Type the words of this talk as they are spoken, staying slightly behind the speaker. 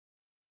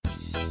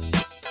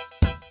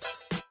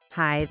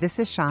Hi, this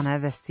is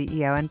Shauna, the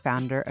CEO and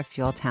founder of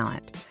Fuel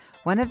Talent.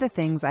 One of the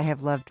things I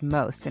have loved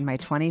most in my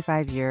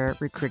 25-year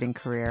recruiting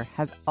career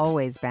has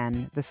always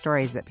been the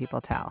stories that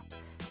people tell.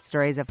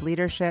 Stories of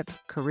leadership,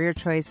 career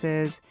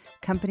choices,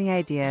 company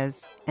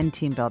ideas, and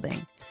team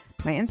building.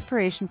 My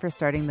inspiration for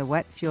starting the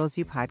What Fuels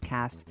You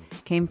podcast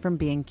came from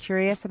being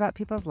curious about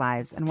people's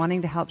lives and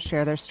wanting to help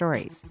share their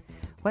stories.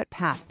 What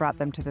path brought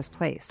them to this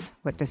place?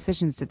 What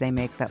decisions did they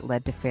make that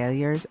led to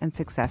failures and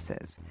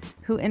successes?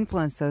 Who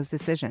influenced those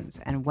decisions,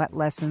 and what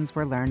lessons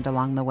were learned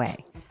along the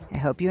way? I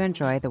hope you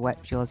enjoy the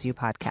What Fuels You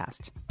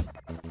podcast.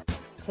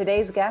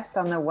 Today's guest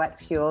on the What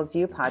Fuels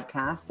You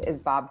podcast is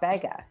Bob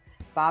Vega.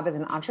 Bob is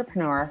an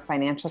entrepreneur,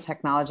 financial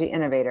technology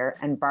innovator,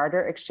 and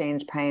barter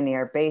exchange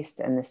pioneer based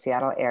in the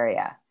Seattle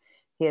area.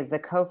 He is the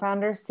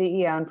co-founder,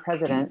 CEO, and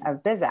president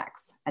of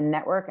BizX, a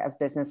network of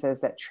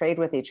businesses that trade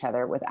with each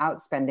other without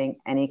spending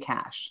any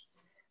cash.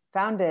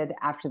 Founded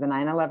after the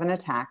 9/11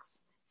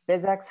 attacks,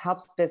 BizX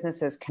helps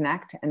businesses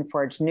connect and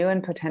forge new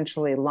and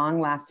potentially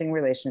long-lasting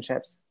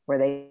relationships where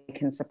they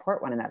can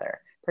support one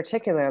another,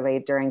 particularly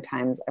during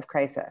times of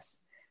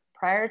crisis.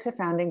 Prior to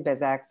founding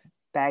BizX,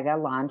 Vega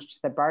launched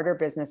the Barter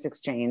Business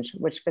Exchange,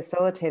 which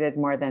facilitated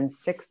more than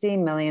 $60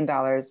 million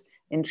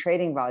in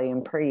trading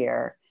volume per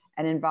year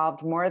and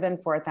involved more than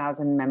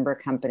 4,000 member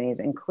companies,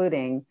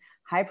 including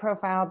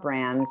high-profile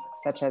brands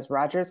such as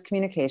Rogers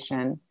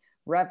Communication,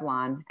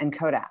 Revlon, and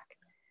Kodak.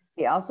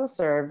 He also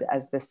served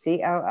as the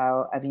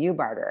COO of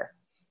UBarter,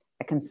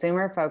 a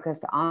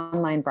consumer-focused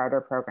online barter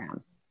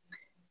program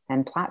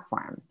and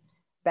platform.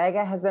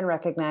 Vega has been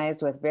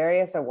recognized with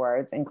various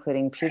awards,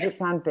 including Puget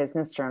Sound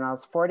Business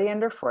Journal's 40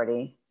 Under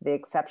 40, the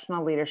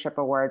Exceptional Leadership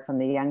Award from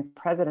the Young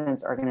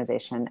Presidents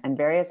Organization, and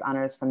various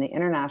honors from the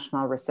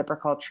International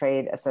Reciprocal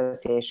Trade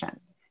Association.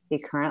 He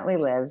currently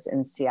lives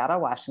in Seattle,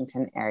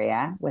 Washington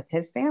area with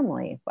his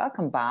family.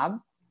 Welcome, Bob.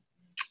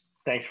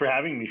 Thanks for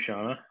having me,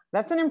 Shauna.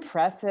 That's an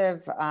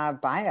impressive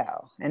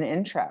bio and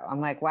intro. I'm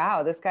like,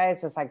 wow, this guy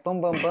is just like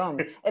boom, boom, boom.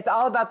 It's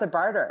all about the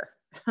barter.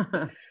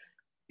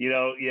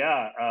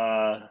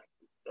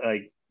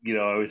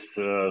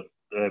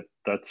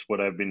 That's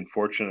what I've been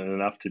fortunate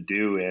enough to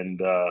do.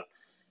 And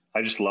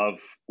I just love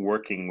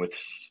working with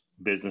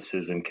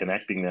businesses and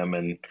connecting them.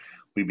 And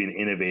we've been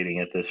innovating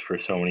at this for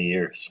so many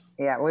years.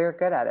 Yeah, we were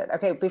good at it.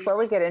 Okay, before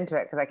we get into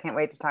it, because I can't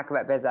wait to talk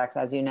about BizX.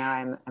 As you know,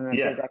 I'm a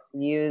BizX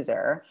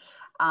user.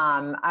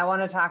 I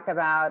want to talk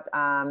about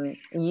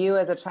you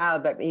as a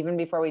child, but even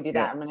before we do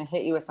that, I'm going to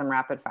hit you with some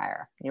rapid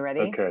fire. You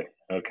ready? Okay.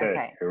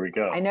 Here we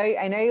go. I know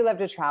you love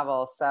to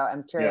travel, so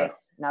I'm curious,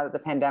 now that the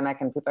pandemic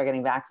and people are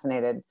getting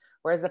vaccinated,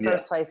 where's the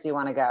first place you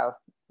want to go?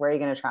 Where are you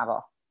going to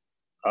travel?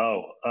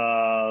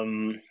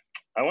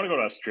 I want to go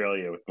to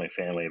Australia with my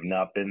family. I've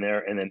not been there.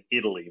 And then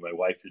Italy. My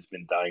wife has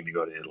been dying to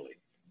go to Italy.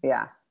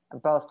 Yeah,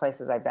 both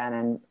places I've been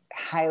and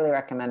highly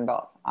recommend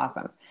both.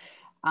 Awesome.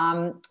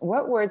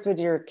 What words would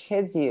your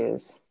kids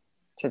use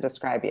to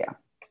describe you?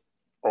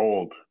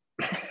 Old.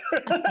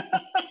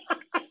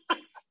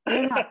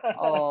 You're not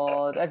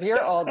old. If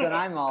you're old, then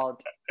I'm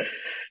old.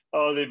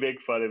 Oh, they make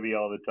fun of me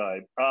all the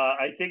time.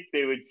 I think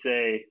they would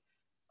say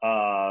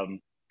I'm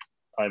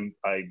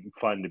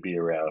fun to be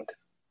around.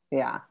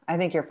 Yeah, I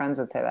think your friends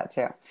would say that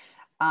too.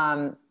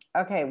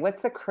 Okay,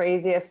 what's the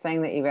craziest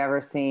thing that you've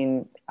ever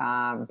seen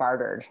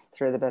bartered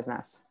through the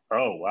business?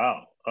 Oh,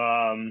 wow.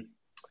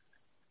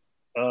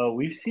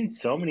 We've seen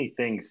so many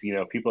things.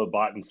 People have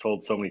bought and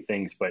sold so many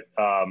things, but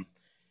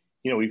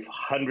we've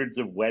hundreds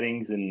of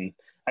weddings, and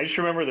I just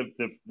remember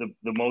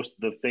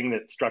the thing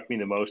that struck me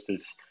the most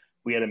is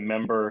we had a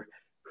member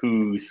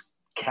whose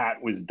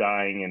cat was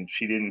dying and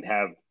she didn't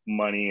have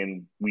money,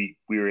 and we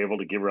were able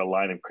to give her a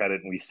line of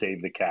credit and we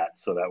saved the cat.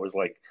 So that was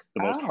like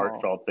the most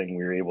heartfelt thing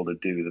we were able to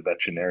do. The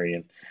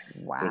veterinarian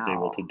was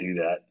able to do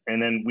that.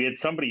 And then we had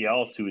somebody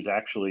else who was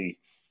actually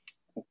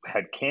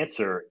had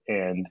cancer,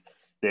 and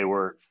they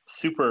were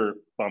super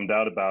bummed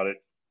out about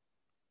it.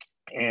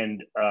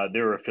 And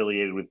they were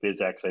affiliated with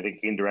BizX. I think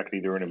indirectly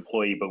they were an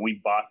employee, but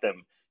we bought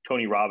them.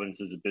 Tony Robbins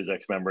is a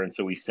BizX member, and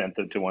so we sent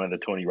them to one of the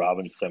Tony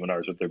Robbins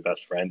seminars with their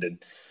best friend. And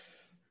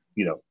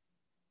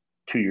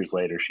 2 years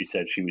later, she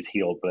said she was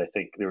healed. But I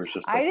think there was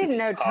just I didn't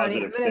know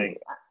Tony.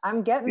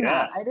 I'm getting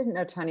that. I didn't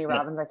know Tony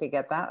Robbins. I could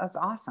get that. That's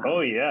awesome.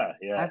 Oh yeah.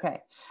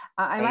 Okay,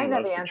 I might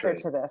know the answer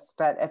to this,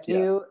 but if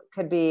you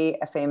could be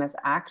a famous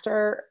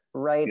actor,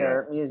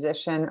 writer,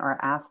 musician, or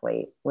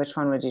athlete, which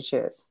one would you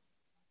choose?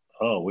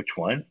 Oh, which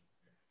one?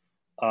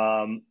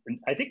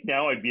 I think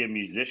now I'd be a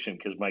musician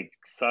because my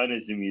son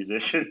is a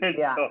musician. And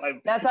so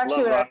that's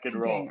actually what I was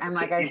thinking. I'm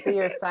like, I see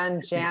your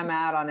son jam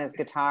out on his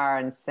guitar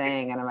and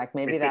sing, and I'm like,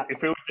 maybe that's...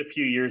 If it was a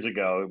few years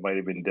ago, it might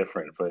have been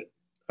different, but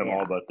I'm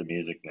all about the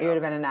music now. You would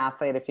have been an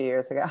athlete a few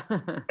years ago.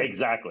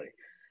 Exactly.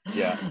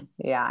 Yeah.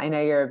 Yeah, I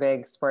know you're a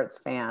big sports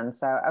fan.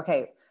 So,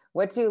 okay,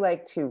 what do you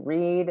like to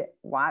read,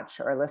 watch,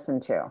 or listen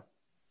to?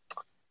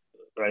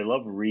 I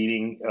love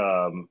reading.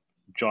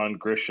 John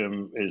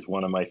Grisham is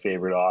one of my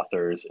favorite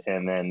authors.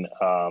 And then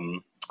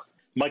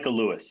Michael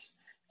Lewis.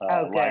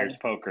 Oh, Liar's good.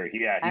 Poker.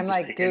 Yeah, I'm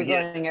like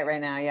Googling it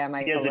right now. Yeah,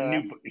 Michael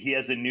Lewis. he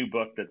has a new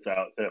book that's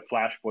out.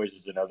 Flash Boys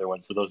is another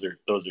one. So those are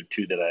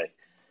two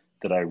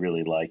that I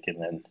really like.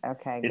 And then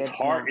Okay, it's good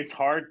to know.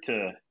 hard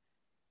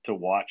to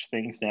watch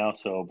things now.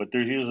 So, but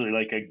there's usually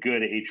like a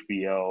good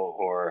HBO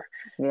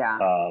Yeah.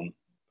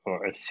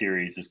 or a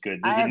series is good.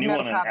 I There's a have new no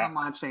one on problem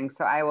watching,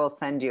 so I will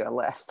send you a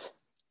list.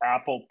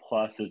 Apple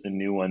Plus is a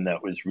new one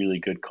that was really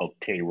good called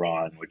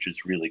Tehran, which is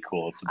really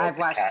cool. It's about I've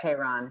the watched cat.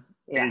 Tehran.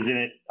 Yeah. Isn't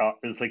it?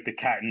 It's like the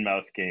cat and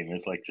mouse game.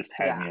 It's like just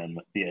had Yeah. me on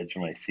the edge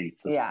of my seat.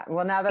 So Yeah.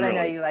 Well, now that I know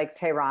thrilling. you like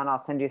Tehran, I'll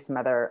send you some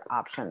other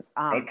options.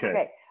 Okay.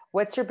 Okay.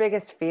 What's your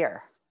biggest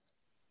fear?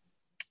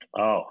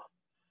 Oh,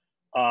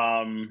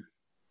 um,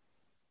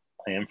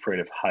 I am afraid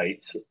of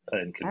heights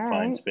and All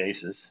confined right.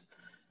 spaces.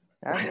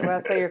 Okay.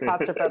 Well, so you're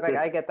claustrophobic.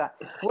 I get that.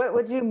 What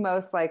would you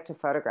most like to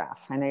photograph?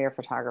 I know you're a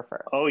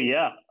photographer. Oh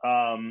yeah.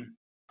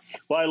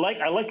 Well, I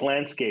like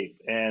landscape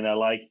and I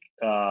like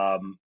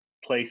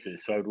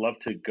places. So I'd love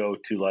to go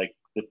to like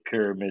the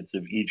pyramids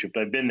of Egypt.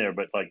 I've been there,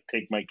 but like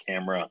take my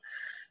camera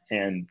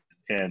and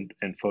and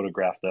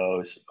photograph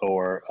those.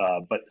 Or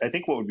but I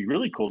think what would be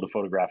really cool to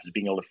photograph is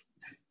being able to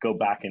go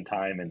back in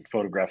time and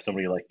photograph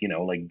somebody like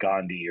like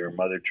Gandhi or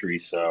Mother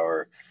Teresa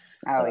or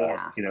Oh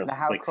yeah.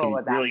 How like cool some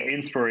would that really be?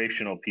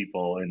 inspirational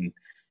people and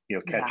Yeah.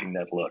 catching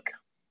that look.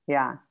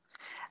 Yeah.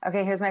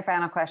 Okay, here's my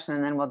final question,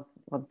 and then we'll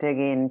dig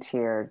into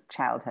your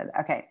childhood.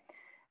 Okay.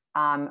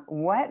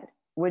 What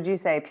would you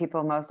say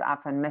people most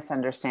often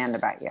misunderstand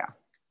about you?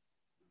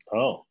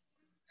 Oh,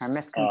 Or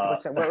uh,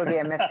 what would be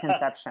a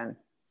misconception?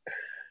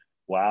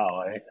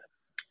 wow.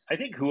 I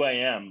think who I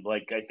am,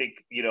 like I think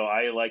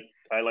I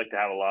like to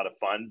have a lot of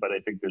fun, but I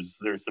think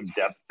there's some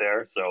depth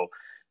there. So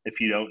if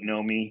you don't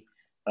know me,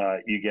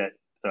 you get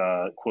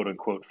quote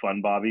unquote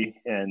fun Bobby,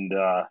 and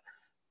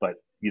but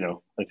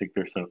I think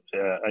there's some.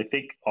 I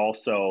think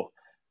also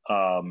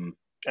I'm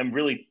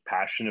really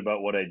passionate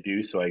about what I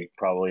do, so I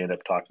probably end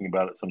up talking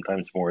about it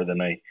sometimes more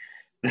than I,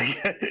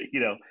 you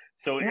know.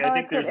 So I No, think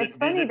it's good. It's there's a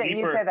funny that you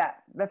say deeper.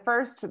 that.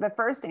 The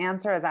first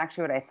answer is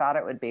actually what I thought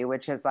it would be,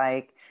 which is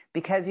like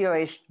because you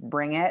always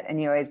bring it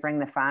and you always bring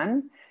the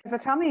fun. So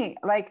tell me,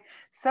 like,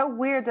 so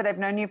weird that I've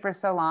known you for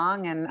so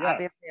long and Yeah,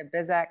 obviously a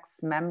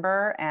BizX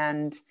member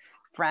and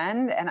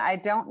friend, and I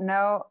don't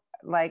know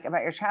like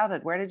about your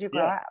childhood. Where did you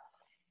grow yeah. up?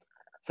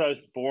 So I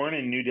was born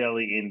in New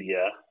Delhi,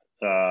 India,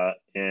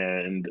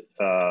 and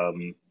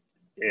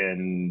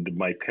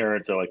my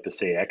parents, I like to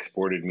say,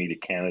 exported me to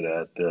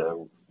Canada at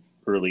the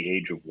early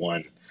age of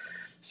 1.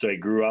 So I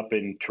grew up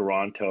in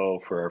Toronto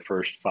for our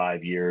first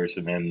 5 years,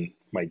 and then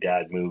my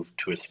dad moved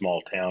to a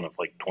small town of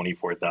like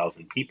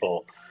 24,000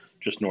 people,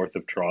 just north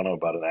of Toronto,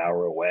 about an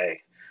hour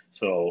away.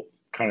 So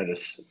kind of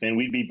this, and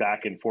we'd be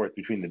back and forth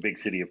between the big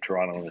city of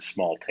Toronto and a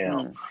small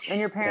town. Hmm. And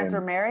your parents were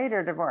And married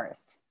or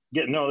divorced?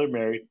 yeah, no, they're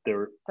married.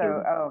 So,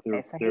 oh,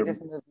 okay. So he They're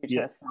just moved you to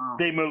yeah. a small.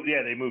 They moved.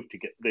 Yeah, they moved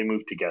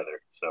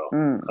together. So,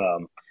 Mm,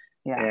 um,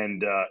 yeah.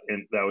 and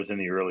that was in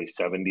the early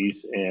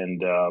 '70s.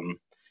 And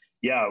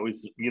yeah, it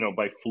was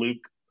by fluke.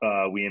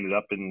 We ended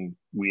up in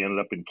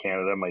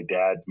Canada. My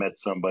dad met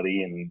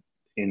somebody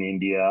in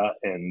India,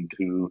 and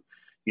who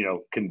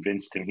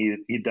convinced him.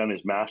 He'd done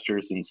his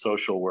master's in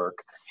social work,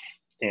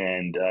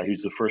 and he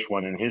was the first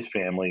one in his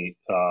family.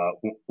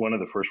 One of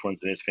the first ones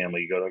in his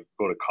family to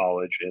go to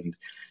college, and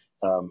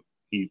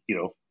he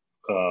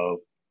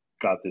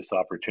got this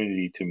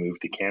opportunity to move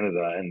to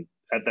Canada. And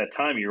at that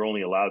time, you're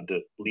only allowed to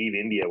leave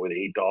India with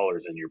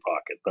 $8 in your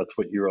pocket. That's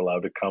what you're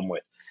allowed to come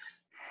with.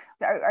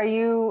 Are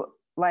you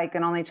like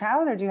an only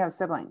child or do you have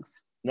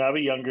siblings? Now I have a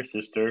younger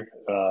sister,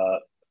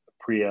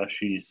 Priya.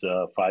 She's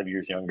 5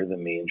 years younger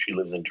than me, and she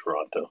lives in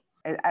Toronto.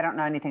 I don't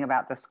know anything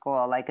about the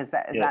school. Like, is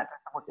Yeah, that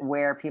just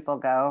where people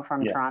go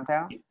from yeah.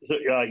 Toronto? So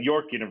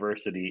York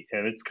University,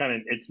 and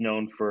it's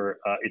known for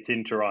it's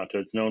in Toronto.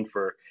 It's known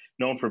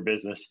for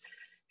business.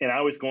 And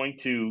I was going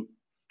to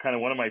kind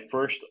of one of my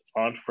first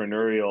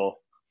entrepreneurial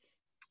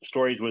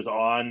stories was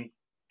on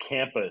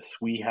campus.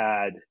 We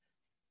had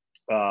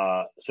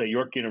so at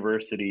York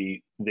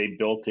University, they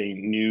built a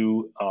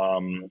new.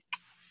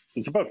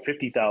 It's about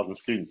 50,000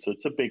 students, so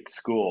it's a big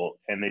school,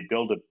 and they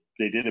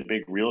did a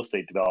big real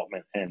estate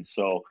development, and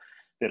so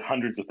they had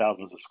hundreds of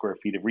thousands of square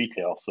feet of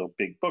retail, so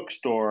big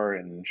bookstore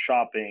and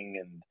shopping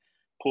and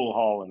pool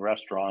hall and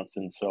restaurants,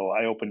 and so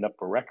I opened up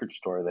a record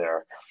store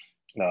there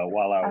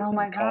while I was Oh in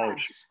my gosh.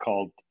 college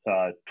called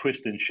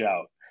Twist and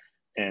Shout,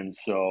 and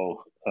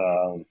so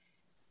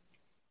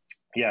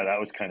yeah, that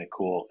was kind of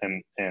cool.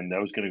 And I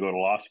was going to go to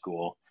law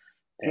school,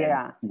 and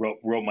Yeah.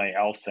 wrote my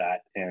LSAT,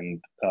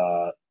 and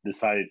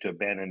decided to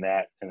abandon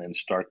that and then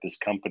start this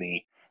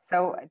company.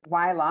 So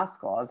why law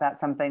school? Is that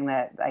something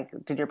that like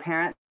did your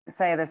parents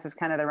say this is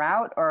kind of the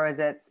route or is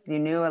it you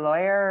knew a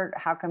lawyer?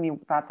 How come you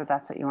thought that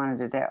that's what you wanted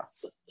to do?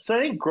 So I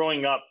think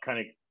growing up, kind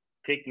of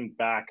taking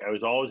back, I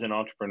was always an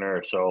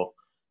entrepreneur. So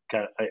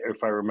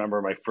if I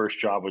remember, my first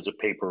job was a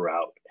paper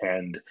route,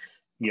 and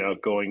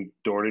going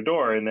door to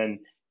door, and then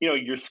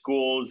your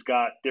school's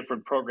got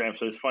different programs.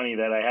 So it's funny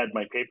that I had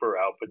my paper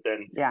out, but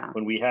then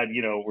when we had,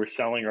 we're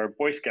selling our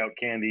Boy Scout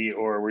candy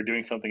or we're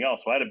doing something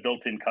else, so I had a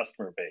built-in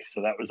customer base.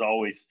 So that was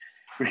always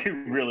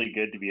really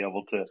good to be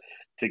able to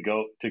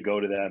go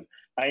to them.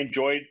 I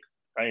enjoyed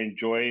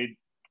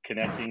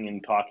connecting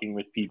and talking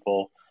with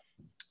people.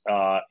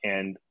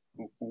 And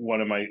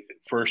one of my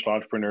first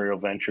entrepreneurial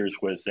ventures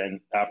was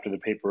then after the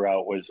paper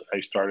out was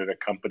I started a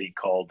company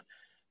called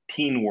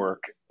Teen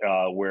Work,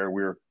 where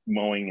we're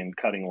mowing and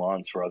cutting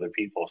lawns for other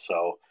people.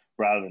 So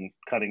rather than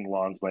cutting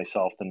lawns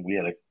myself, then we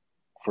had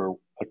for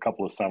a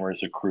couple of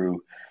summers, a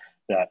crew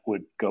that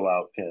would go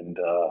out and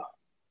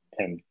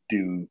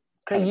do.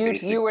 So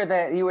you were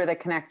the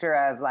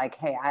connector of like,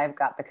 hey, I've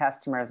got the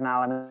customers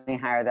now. Let me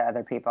hire the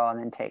other people and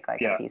then take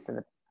a piece of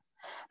the business.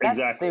 That's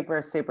exactly.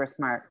 Super, super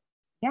smart.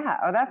 Yeah.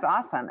 Oh, that's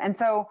awesome. And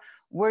so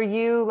were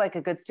you like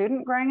a good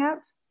student growing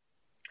up?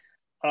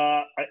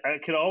 I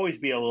could always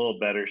be a little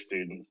better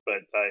student,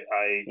 but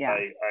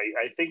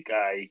I think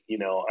I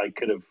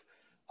could.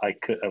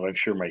 I'm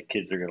sure my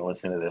kids are going to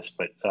listen to this,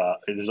 but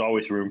there's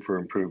always room for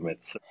improvement.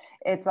 So.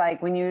 It's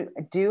like when you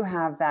do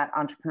have that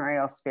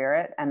entrepreneurial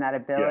spirit and that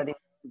ability to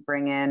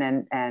bring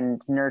in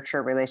and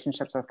nurture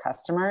relationships with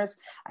customers,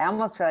 I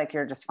almost feel like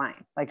you're just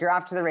fine. Like you're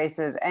off to the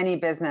races. Any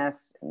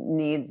business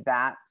needs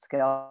that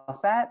skill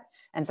set.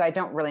 And so I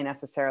don't really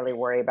necessarily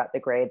worry about the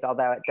grades,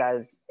 although it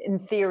does, in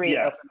theory,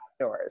 open up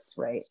doors,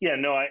 right? Yeah,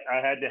 no, I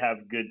had to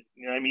have good,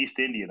 I'm East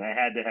Indian. I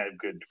had to have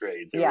good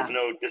grades. There was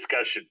no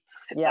discussion.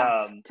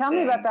 Yeah. Tell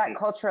me about that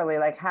culturally.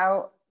 Like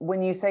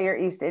when you say you're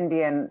East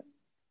Indian,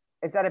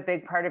 is that a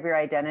big part of your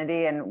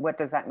identity? And what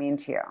does that mean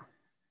to you?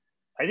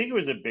 I think it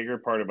was a bigger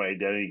part of my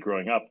identity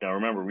growing up. Now,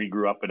 remember, we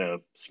grew up in a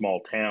small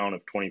town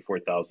of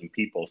 24,000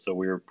 people. So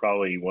we were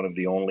probably one of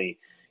the only,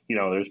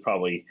 there's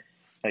probably,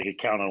 I could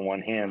count on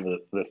one hand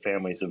the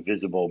families of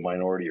visible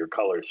minority or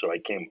color. So I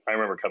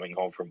remember coming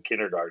home from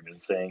kindergarten and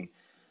saying,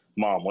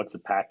 Mom, what's a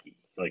Paki?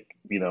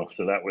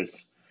 So that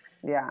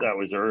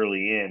was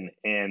early in.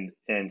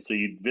 And so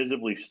you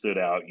visibly stood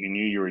out. You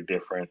knew you were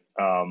different.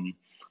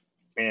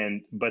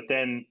 But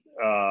then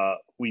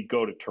we'd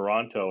go to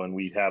Toronto and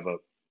we'd have a,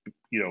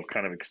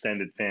 kind of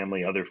extended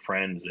family, other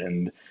friends,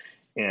 and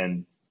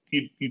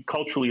you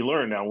culturally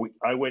learn. Now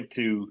I went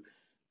to,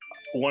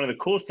 one of the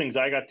coolest things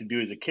I got to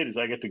do as a kid is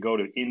I got to go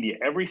to India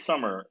every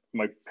summer.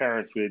 My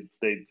parents they'd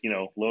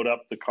load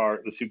up the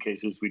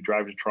suitcases. We'd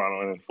drive to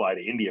Toronto and then fly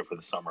to India for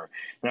the summer.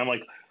 And I'm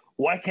like,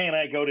 why can't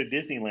I go to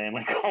Disneyland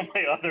like all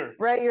my other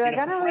right? You're like,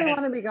 I don't really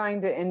want to be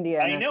going to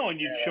India. I know, and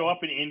you'd show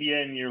up in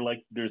India and you're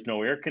like, there's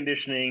no air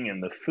conditioning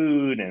and the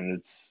food and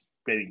it's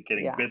getting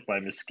bit by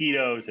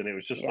mosquitoes, and it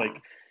was just like,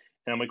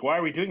 and I'm like, why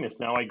are we doing this?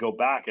 Now I go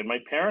back, and my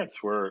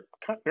parents were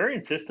very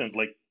insistent,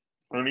 like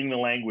learning the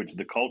language,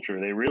 the culture.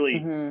 They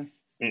really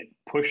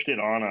pushed it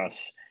on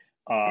us.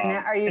 And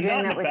are you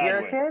doing that with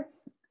your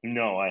kids?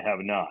 No, I have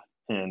not.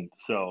 And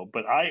so,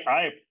 but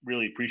I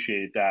really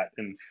appreciated that.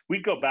 And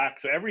we'd go back.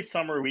 So every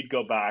summer we'd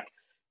go back.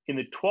 In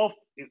the 12th,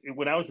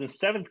 when I was in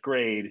 7th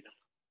grade,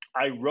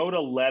 I wrote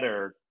a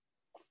letter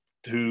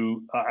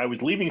to, I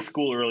was leaving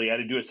school early. I had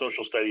to do a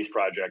social studies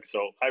project.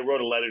 So I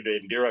wrote a letter to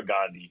Indira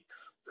Gandhi,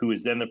 who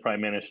was then the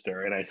prime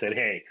minister. And I said,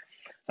 hey,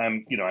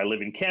 I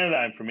live in Canada.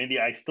 I'm from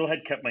India. I still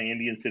had kept my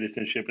Indian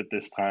citizenship at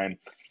this time,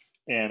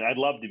 and I'd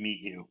love to meet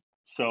you.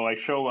 So I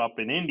show up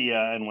in India,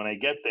 and when I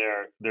get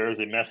there, there's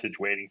a message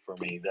waiting for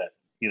me that,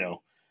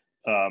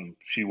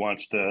 she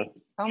wants to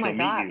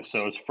meet you.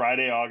 So it's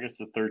Friday, August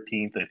the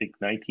 13th, I think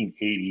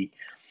 1980.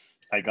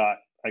 I got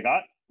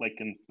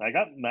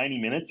 90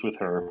 minutes with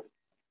her.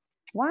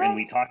 What? And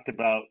we talked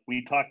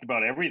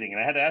about everything.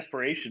 And I had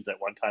aspirations at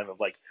one time of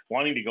like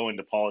wanting to go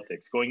into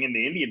politics, going into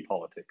Indian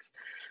politics.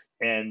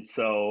 And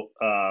so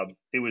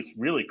it was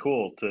really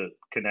cool to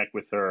connect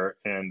with her.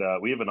 And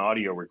we have an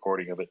audio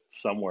recording of it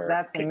somewhere.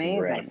 That's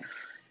amazing.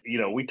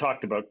 We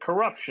talked about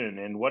corruption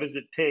and what does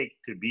it take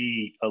to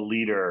be a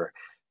leader.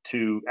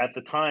 At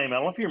the time, I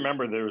don't know if you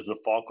remember, there was a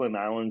Falkland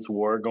Islands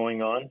War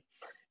going on.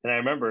 And I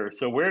remember,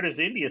 so where does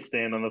India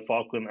stand on the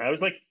Falkland? I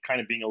was like kind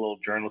of being a little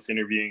journalist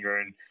interviewing her,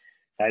 and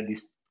I had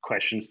these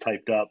questions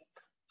typed up.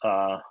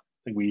 I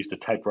think we used a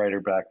typewriter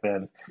back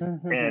then.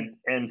 Mm-hmm.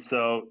 And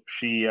so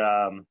she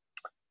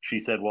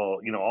said, well,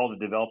 all the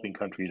developing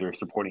countries are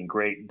supporting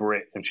Great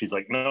Britain. And she's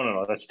like,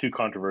 no, that's too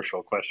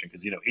controversial a question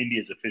because, India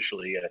is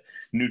officially a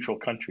neutral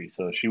country.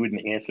 So she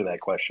wouldn't answer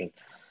that question.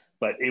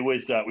 But it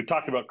was, we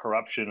talked about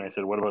corruption. I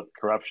said, what about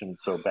corruption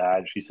so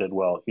bad? She said,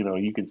 well,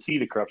 you can see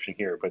the corruption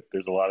here, but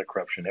there's a lot of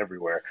corruption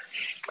everywhere.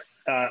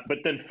 But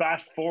then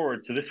fast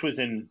forward. So this was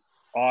in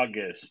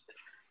August.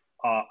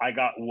 I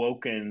got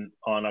woken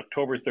on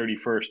October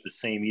 31st, the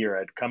same year.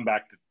 I'd come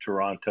back to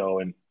Toronto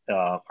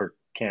or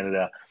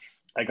Canada.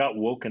 I got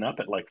woken up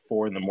at like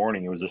 4 a.m.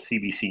 It was a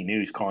CBC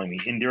News calling me,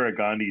 Indira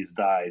Gandhi's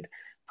died.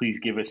 Please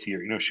give us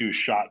she was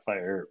shot by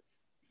her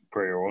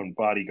own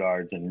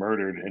bodyguards and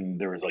murdered. And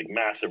there was like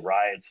massive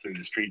riots through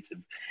the streets of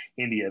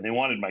India. They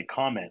wanted my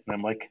comment. And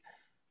I'm like,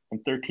 I'm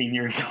 13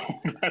 years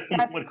old.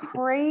 That's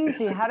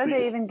crazy. How did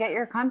they even get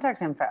your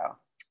contact info?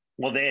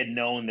 Well, they had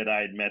known that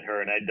I had met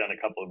her, and I'd done a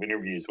couple of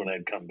interviews when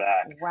I'd come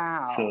back. So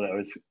Wow. that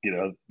was,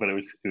 but it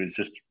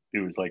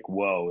was like,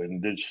 whoa.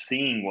 And just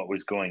seeing what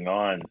was going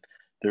on,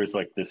 there's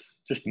like this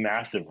just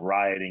massive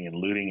rioting and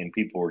looting, and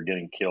people were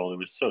getting killed. It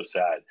was so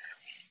sad.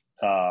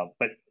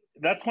 But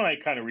that's when I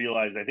kind of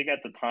realized, I think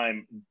at the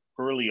time,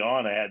 early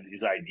on, I had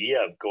this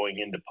idea of going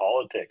into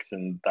politics,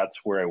 and that's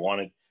where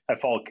I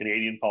followed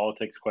Canadian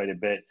politics quite a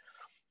bit.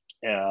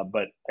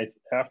 But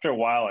after a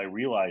while, I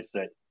realized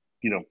that,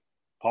 you know,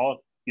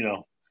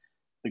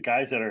 the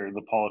guys that are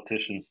the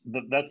politicians,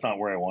 that's not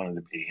where I wanted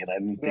to be. And I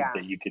didn't think Yeah.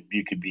 that you could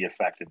be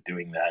effective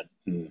doing that.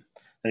 And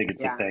I think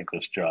it's a Yeah.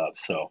 thankless job.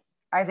 So,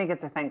 I think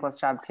it's a thankless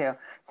job too.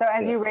 So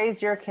as yeah. you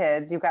raise your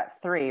kids, you've got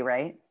three,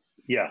 right?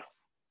 Yeah.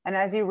 And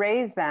as you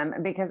raise them,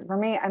 because for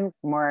me, I'm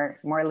more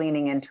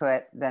leaning into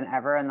it than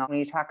ever. And when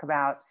you talk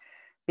about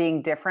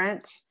being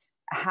different,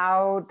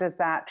 how does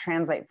that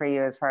translate for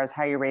you as far as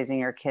how you're raising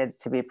your kids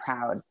to be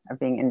proud of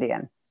being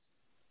Indian?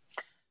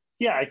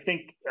 Yeah, I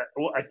think.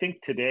 I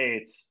think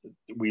today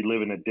we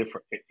live in a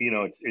different.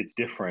 It's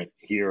different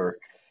here,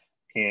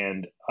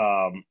 and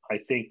I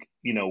think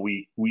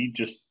we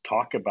just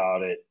talk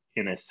about it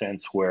in a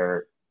sense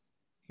where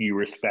you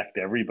respect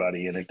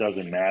everybody, and it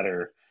doesn't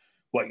matter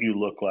what you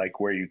look like,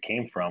 where you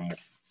came from.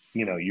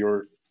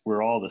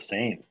 We're all the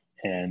same,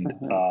 and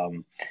Mm-hmm.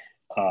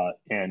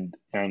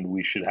 and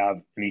we should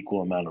have an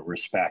equal amount of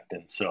respect.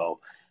 And so,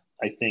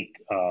 I think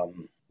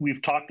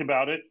we've talked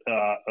about it,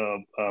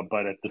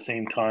 but at the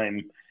same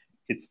time,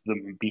 it's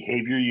the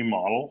behavior you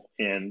model,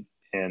 and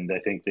I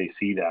think they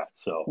see that.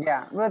 So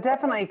Yeah, well,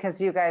 definitely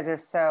because you guys are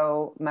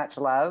so much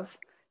love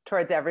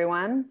towards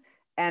everyone.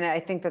 And I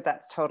think that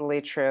that's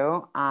totally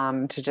true,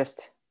 to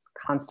just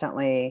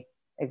constantly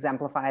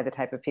exemplify the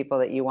type of people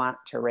that you want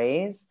to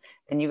raise.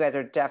 And you guys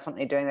are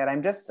definitely doing that.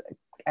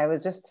 I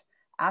was just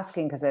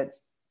asking because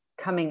it's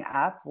coming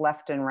up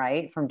left and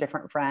right from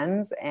different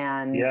friends.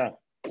 And yeah,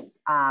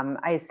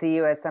 I see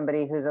you as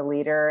somebody who's a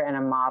leader and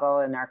a model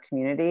in our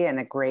community and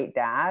a great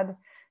dad.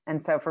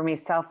 And so for me,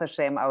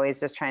 selfishly, I'm always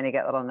just trying to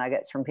get little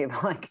nuggets from people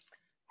like,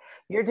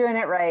 you're doing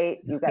it right.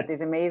 You've got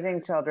these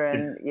amazing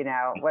children.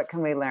 What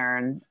can we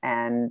learn?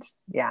 And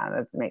yeah,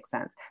 that makes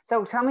sense.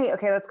 So tell me,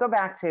 okay, let's go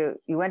back to,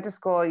 you went to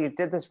school, you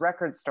did this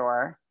record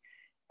store,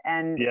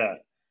 and yeah.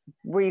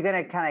 were you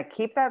going to kind of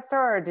keep that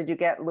store, or did you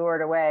get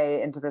lured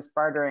away into this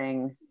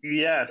bartering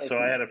Yeah, so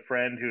I had business? a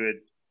friend who had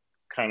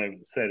kind of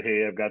said,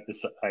 "Hey, I've got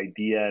this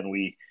idea," and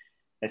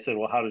I said,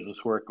 "Well, how does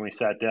this work?" And we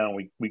sat down,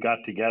 we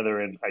got together,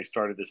 and I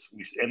started this.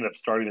 We ended up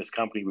starting this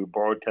company. We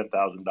borrowed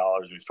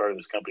 $10,000. We started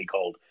this company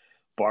called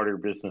Barter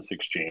Business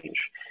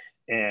Exchange,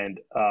 and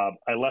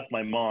I left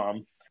my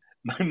mom.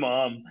 My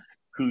mom,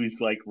 who's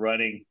like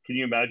running. Can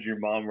you imagine your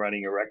mom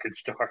running a record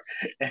store?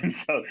 And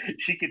so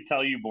she could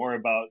tell you more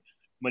about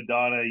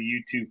Madonna,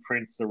 YouTube,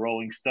 Prince, the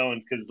Rolling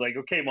Stones, because it's like,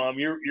 okay, mom,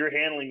 you're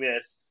handling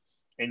this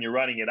and you're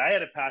running it. I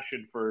had a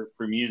passion for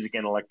music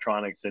and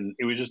electronics, and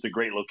it was just a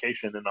great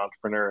location. An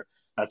entrepreneur.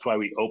 That's why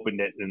we opened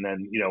it. And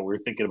then we were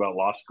thinking about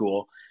law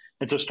school,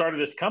 and so started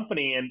this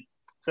company and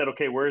said,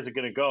 okay, where is it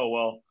going to go?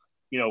 Well,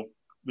 it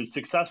was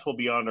successful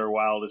beyond our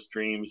wildest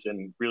dreams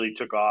and really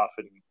took off.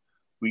 And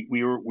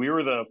we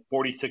were the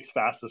 46th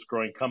fastest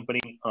growing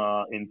company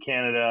in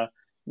Canada.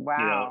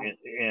 Wow.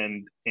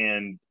 And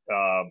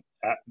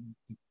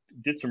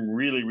did some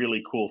really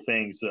really cool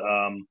things,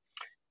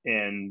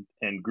 and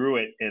grew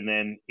it. And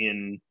then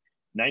in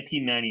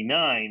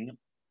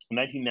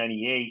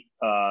 1998,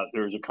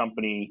 there was a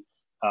company,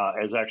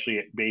 is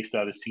actually based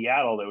out of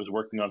Seattle, that was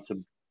working on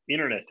some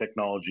internet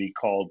technology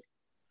called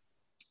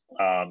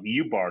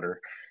UBarter.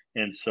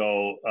 And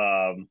so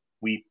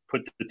we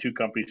put the two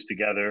companies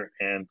together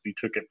and we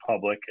took it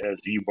public as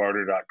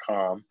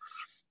ubarter.com.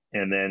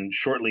 And then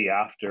shortly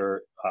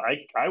after,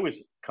 I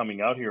was coming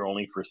out here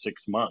only for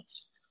 6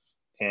 months.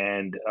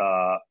 And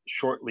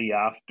shortly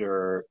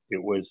after,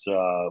 it was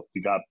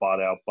we got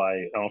bought out by,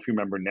 I don't know if you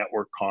remember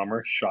Network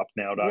Commerce, Yeah,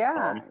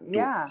 shopnow.com.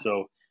 yeah.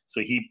 So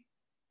he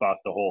bought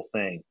the whole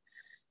thing.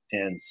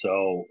 And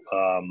so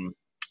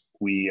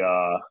we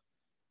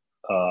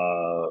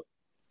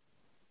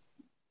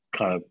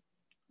kind of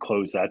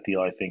closed that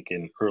deal, I think,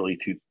 in early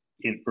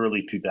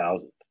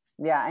 2000.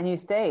 Yeah, and you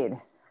stayed.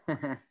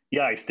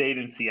 Yeah, I stayed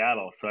in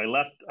Seattle. So I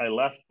left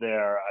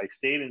there. I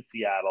stayed in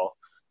Seattle.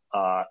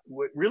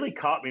 What really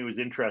caught me was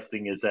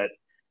interesting is that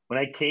when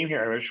I came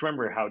here, I just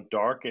remember how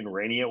dark and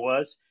rainy it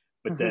was.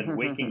 But then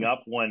waking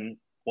up one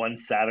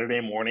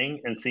Saturday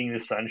morning and seeing the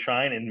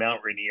sunshine in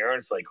Mount Rainier,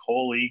 it's like,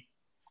 holy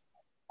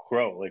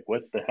crow, like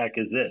what the heck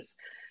is this?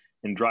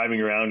 And driving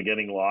around,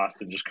 getting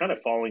lost, and just kind of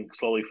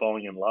slowly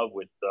falling in love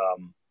with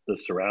the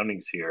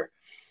surroundings here.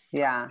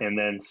 Yeah. And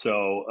then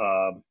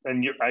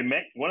I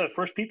met one of the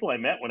first people I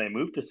met when I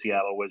moved to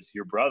Seattle was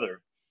your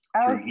brother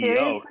Oh, through EO.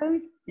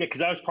 seriously? Yeah,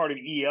 because I was part of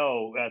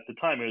EO at the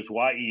time. It was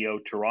YEO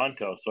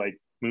Toronto, so I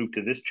moved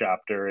to this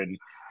chapter, and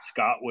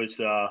Scott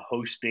was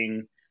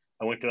hosting.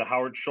 I went to the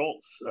Howard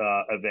Schultz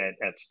event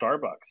at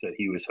Starbucks that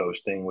he was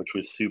hosting, which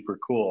was super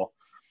cool,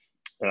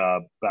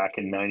 back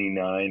in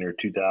 '99 or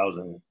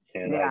 2000,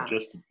 and I Yeah.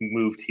 just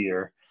moved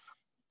here.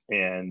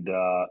 and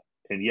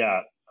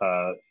yeah,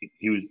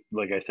 he was,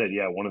 like I said,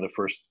 yeah, one of the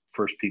first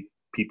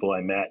people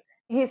I met.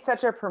 He's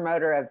such a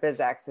promoter of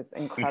BizX. It's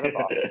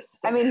incredible.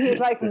 I mean, he's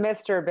like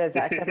Mr.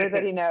 BizX.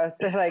 Everybody knows.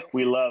 They're like,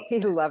 he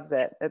loves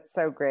it. It's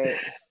so great.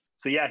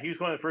 So yeah, he was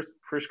one of the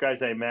first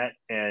guys I met,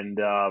 and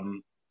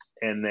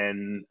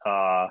then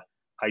I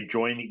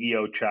joined the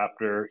EO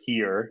chapter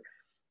here,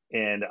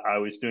 and I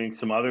was doing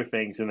some other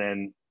things, and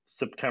then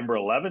September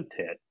 11th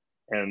hit,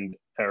 and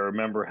I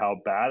remember how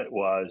bad it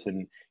was,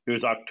 and it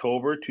was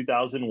October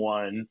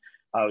 2001.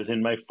 I was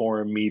in my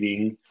forum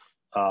meeting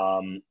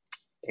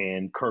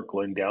in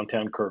Kirkland,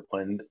 downtown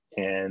Kirkland,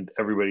 and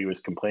everybody was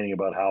complaining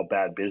about how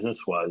bad business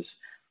was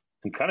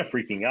and kind of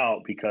freaking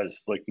out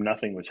because like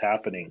nothing was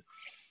happening.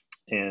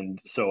 And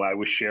so I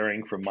was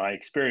sharing from my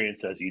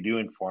experience, as you do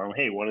in forum,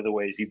 hey, one of the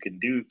ways you could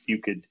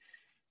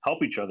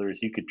help each other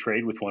is you could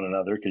trade with one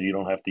another because you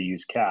don't have to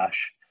use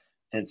cash.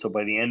 And so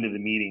by the end of the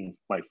meeting,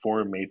 my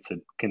forum mates had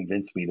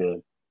convinced me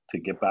to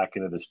get back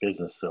into this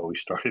business. So we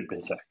started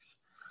BizX.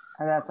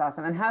 Oh, that's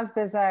awesome. And how's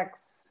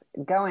BizX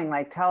going?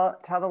 Like tell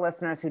the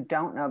listeners who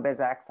don't know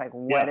BizX, like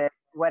what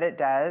it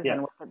does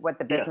and what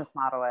the business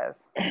model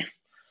is.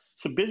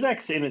 So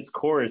BizX in its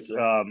core is,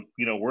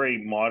 we're a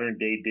modern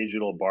day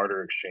digital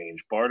barter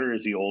exchange. Barter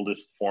is the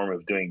oldest form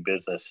of doing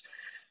business.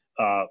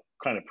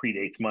 Kind of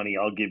predates money.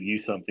 I'll give you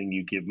something,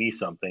 you give me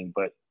something,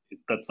 but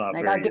that's not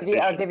like very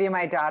I'll give you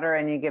my daughter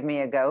and you give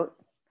me a goat.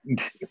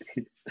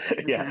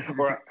 Yeah.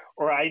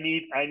 Or I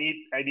need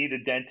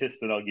a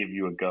dentist and I'll give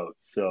you a goat.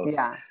 So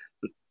yeah.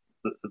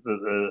 But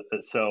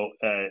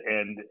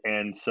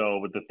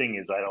the thing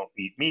is, I don't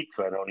eat meat,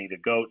 so I don't eat a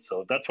goat.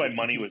 So that's why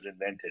money was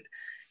invented.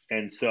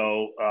 And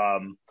so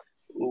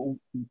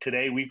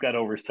today we've got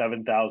over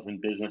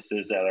 7,000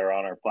 businesses that are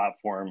on our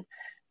platform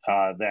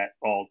that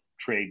all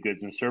trade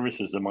goods and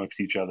services amongst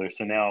each other.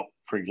 So now,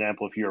 for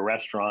example, if you're a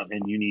restaurant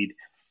and you need,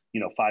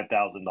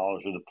 $5,000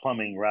 worth of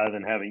plumbing, rather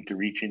than having to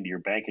reach into your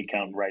bank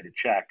account and write a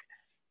check,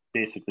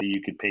 basically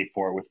you could pay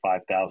for it with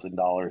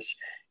 $5,000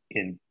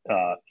 in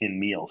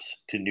meals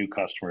to new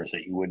customers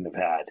that you wouldn't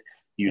have had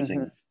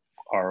using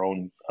our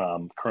own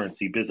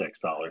currency, BizX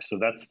dollars. So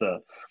that's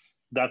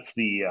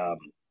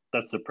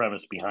the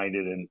premise behind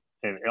it,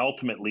 and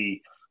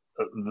ultimately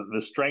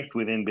the strength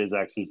within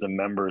BizX is the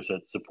members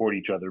that support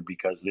each other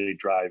because they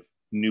drive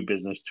new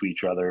business to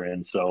each other.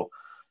 And so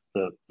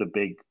the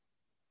big,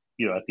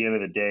 at the end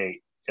of the day,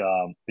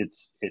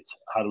 it's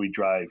how do we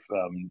drive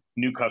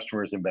new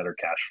customers and better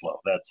cash flow?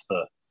 That's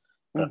the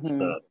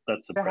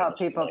to help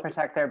people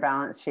protect their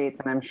balance sheets.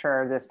 And I'm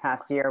sure this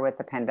past year with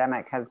the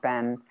pandemic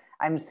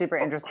I'm super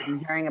interested in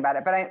hearing about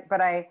it.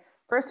 But I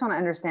first want to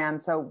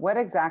understand, so what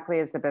exactly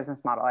is the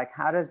business model? Like,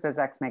 how does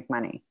BizX make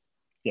money?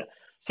 Yeah.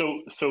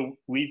 So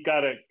we've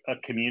got a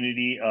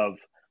community of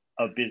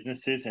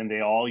businesses, and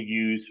they all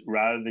use,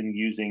 rather than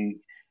using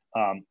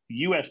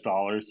US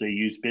dollars, they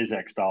use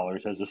BizX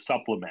dollars as a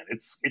supplement.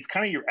 It's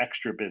kind of your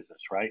extra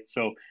business, right?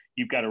 So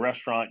you've got a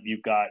restaurant,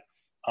 you've got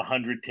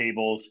 100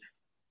 tables.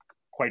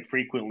 Quite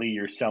frequently,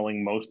 you're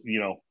selling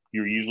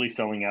you're usually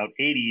selling out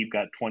 80, you've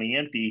got 20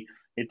 empty.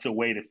 It's a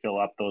way to fill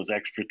up those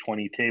extra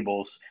 20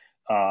 tables.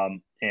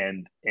 And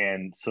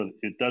so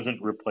it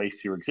doesn't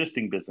replace your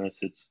existing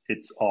business.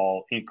 It's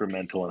all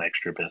incremental and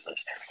extra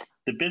business.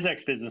 The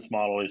BizX business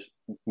model is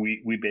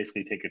we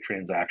basically take a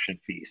transaction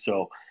fee.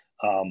 So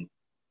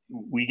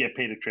we get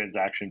paid a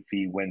transaction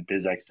fee when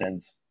BizX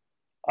sends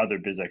other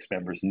BizX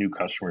members new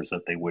customers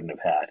that they wouldn't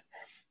have had,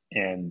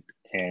 and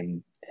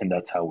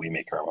that's how we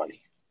make our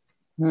money.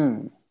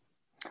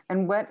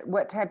 And what's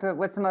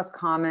the most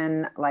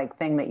common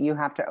thing that you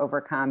have to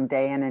overcome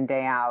day in and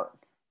day out?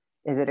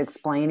 Is it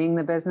explaining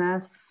the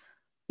business?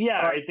 Yeah,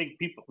 I think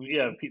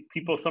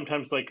people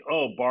sometimes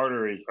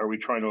barter are we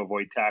trying to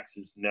avoid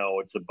taxes? No,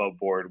 it's above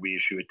board. We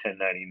issue a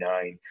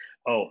 1099.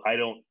 Oh, I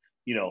don't,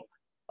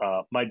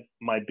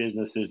 my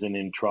business isn't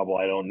in trouble.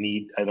 I don't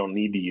need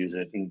to use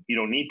it. And you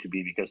don't need to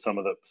be, because some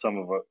of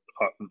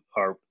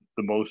our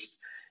the most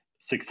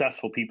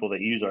successful people that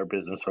use our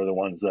business are the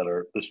ones that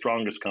are the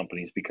strongest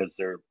companies, because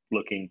they're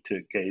looking to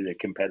gain a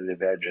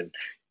competitive edge and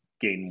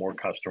gain more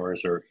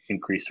customers or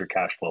increase their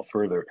cash flow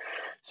further.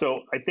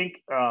 So I think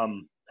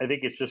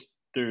it's just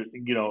there.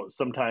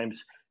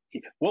 Sometimes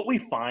what we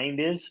find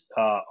is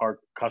our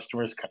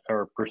customers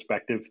or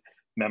prospective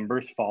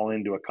members fall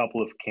into a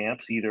couple of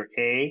camps. Either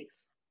A,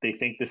 they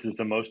think this is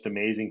the most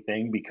amazing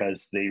thing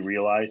because they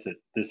realize that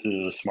this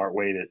is a smart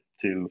way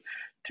to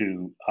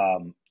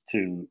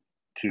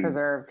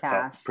preserve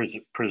cash,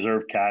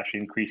 preserve cash,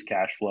 increase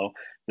cash flow.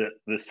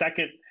 The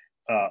second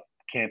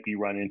camp you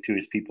run into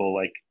is people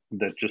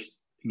that just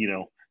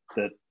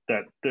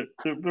that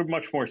they're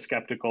much more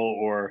skeptical,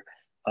 or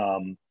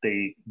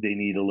they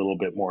need a little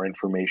bit more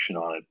information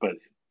on it. But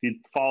it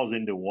falls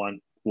into one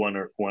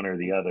or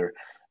the other,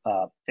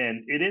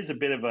 and it is a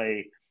bit of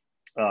a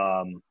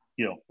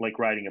like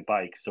riding a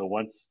bike. So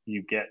once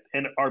you get,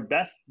 and our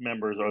best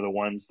members are the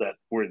ones that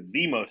were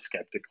the most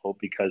skeptical,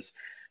 because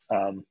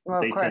of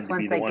course,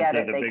 once they get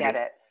it, they get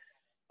it.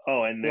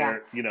 Oh, and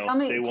they're, tell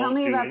me they won't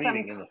do about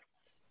anything.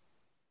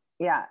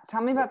 Yeah.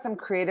 Tell me about some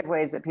creative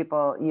ways that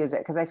people use it.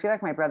 Because I feel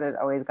like my brother's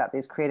always got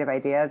these creative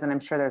ideas, and I'm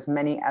sure there's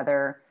many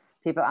other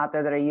people out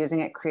there that are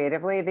using it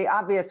creatively. The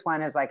obvious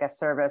one is like a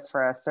service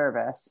for a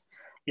service.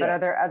 But Yeah. are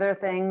there other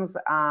things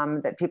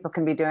that people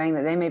can be doing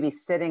that they may be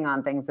sitting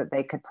on things that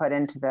they could put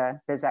into the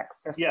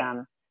BizX Yeah.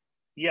 system?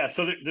 Yeah.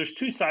 So there's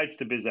two sides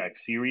to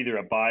BizX. You're either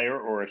a buyer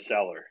or a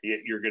seller.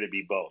 You're going to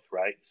be both,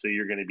 right? So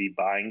you're going to be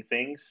buying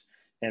things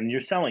and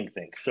you're selling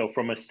things. So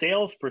from a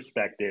sales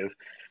perspective,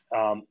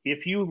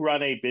 if you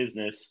run a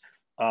business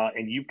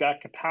and you've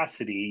got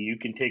capacity, you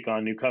can take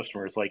on new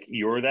customers. Like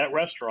you're that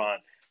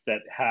restaurant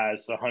that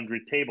has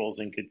 100 tables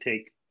and could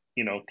take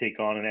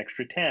on an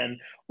extra 10,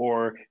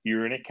 or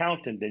you're an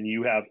accountant and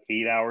you have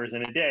 8 hours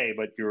in a day,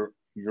 but you're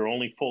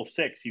only full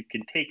six. You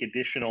can take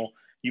additional.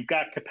 You've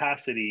got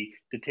capacity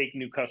to take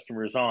new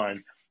customers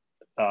on.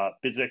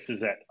 BizX is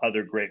that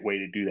other great way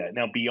to do that.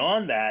 Now,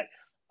 beyond that,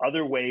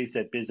 other ways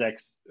that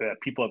BizX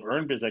people have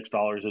earned BizX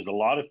dollars is a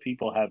lot of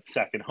people have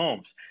second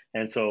homes,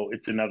 and so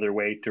it's another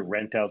way to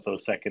rent out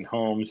those second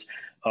homes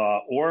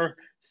or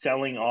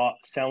selling.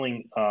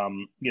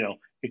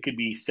 It could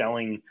be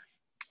selling.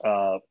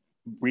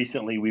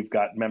 Recently, we've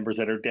got members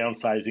that are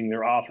downsizing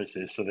their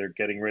offices, so they're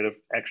getting rid of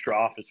extra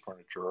office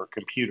furniture or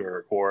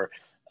computer, or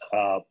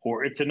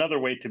it's another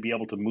way to be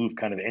able to move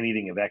kind of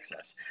anything of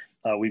excess.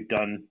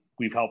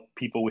 We've helped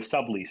people with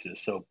subleases.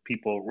 So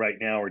people right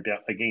now are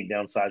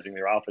downsizing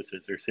their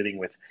offices. They're sitting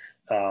with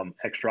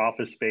extra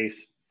office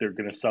space. They're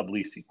going to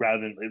sublease it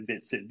rather than if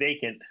it sit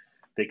vacant.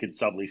 They could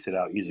sublease it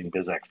out using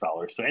BizX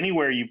dollars. So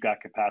anywhere you've got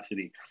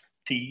capacity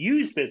to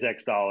use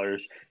BizX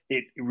dollars,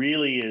 it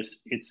really is.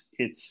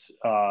 It's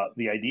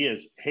the idea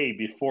is, hey,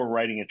 before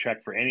writing a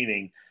check for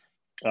anything,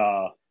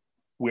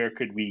 where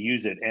could we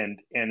use it?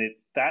 And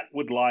that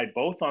would lie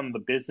both on the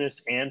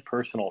business and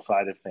personal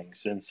side of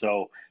things. And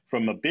so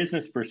from a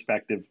business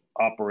perspective,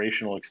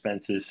 operational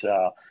expenses,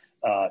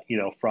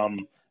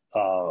 from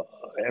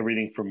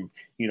everything from,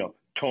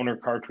 toner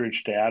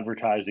cartridge to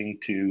advertising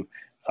to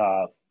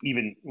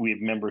even we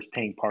have members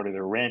paying part of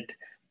their rent,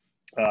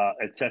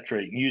 et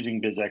cetera,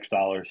 using BizX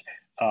dollars.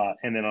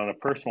 And then on a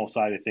personal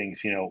side of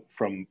things,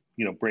 from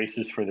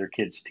braces for their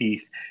kids'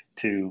 teeth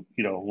to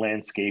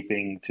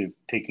landscaping to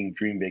taking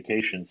dream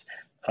vacations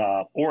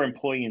or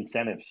employee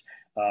incentives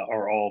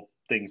are all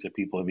things that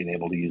people have been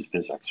able to use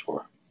BizX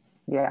for.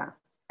 Yeah.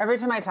 Every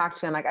time I talk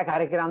to him, like I got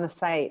to get on the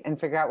site and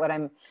figure out what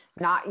I'm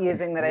not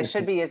using that I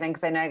should be using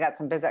because I know I got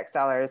some BizX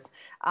dollars.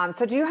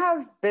 So do you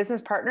have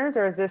business partners,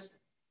 or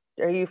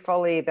are you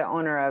fully the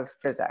owner of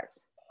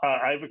BizX?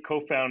 I have a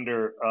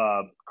co-founder,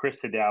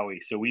 Chris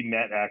Hadawi. So we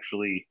met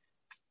actually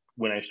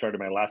when I started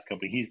my last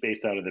company. He's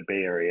based out of the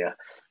Bay Area,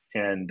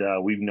 and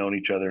we've known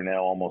each other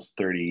now almost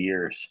 30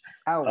 years.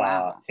 Oh,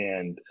 wow.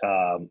 And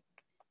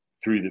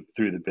through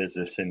the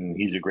business, and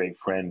he's a great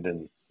friend,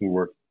 and we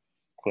work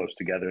close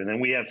together. And then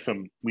we have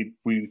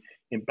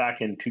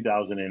back in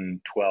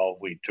 2012,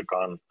 we took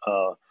on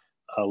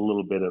a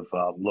little bit of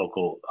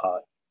local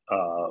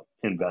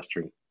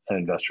investors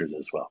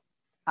as well.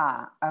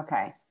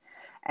 Okay.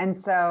 And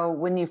so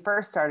when you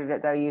first started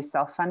it, though, you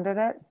self-funded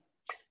it?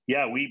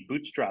 Yeah, we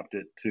bootstrapped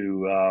it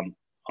to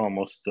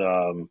almost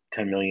 $10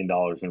 million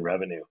in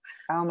revenue.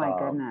 Oh my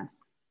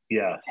goodness.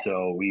 Yeah,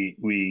 so we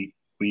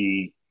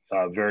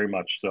very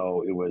much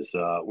so. It was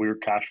we were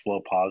cash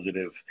flow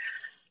positive.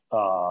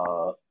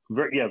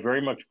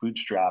 Very much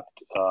bootstrapped.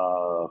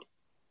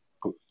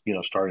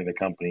 Starting the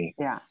company.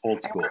 Yeah,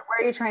 old school. Where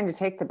are you trying to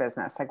take the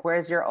business? Like,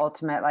 where's your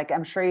ultimate? Like,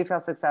 I'm sure you feel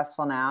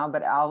successful now,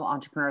 but all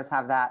entrepreneurs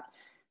have that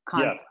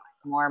concept. Yeah.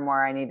 More and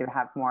more, I need to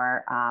have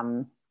more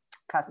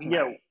customers.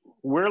 Yeah,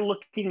 we're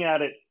looking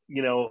at it.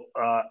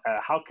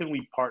 How can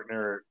we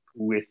partner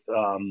with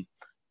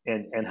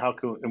and how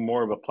can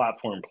more of a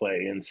platform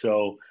play? And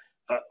so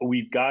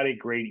we've got a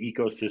great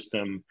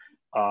ecosystem,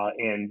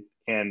 and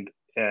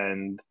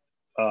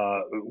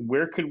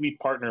where could we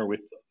partner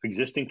with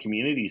existing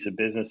communities of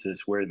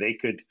businesses where they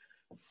could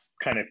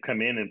kind of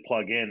come in and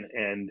plug in,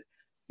 and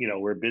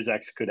where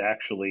BizX could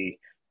actually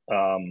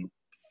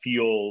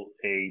fuel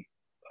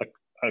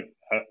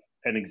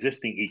an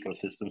existing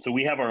ecosystem. So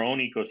we have our own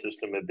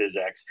ecosystem at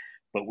BizX,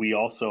 but we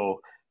also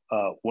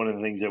one of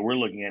the things that we're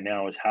looking at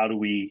now is how can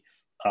we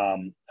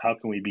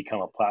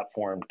become a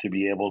platform to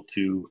be able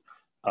to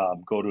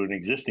go to an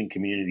existing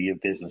community of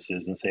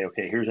businesses and say,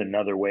 okay, here's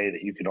another way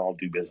that you can all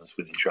do business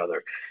with each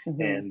other.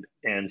 Mm-hmm.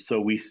 And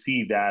so we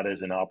see that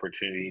as an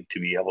opportunity to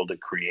be able to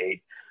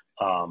create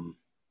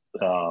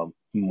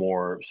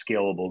more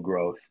scalable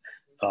growth,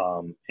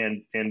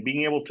 and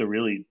being able to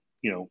really,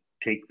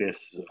 take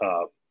this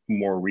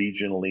more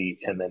regionally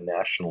and then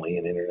nationally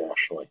and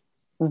internationally.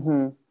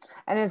 Mm-hmm.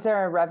 And is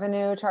there a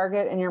revenue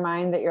target in your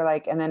mind that you're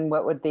like, and then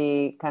what would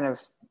the kind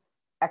of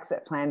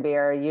exit plan be?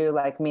 Or are you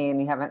like me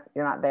and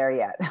you're not there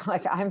yet?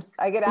 Like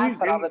I get asked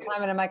that all the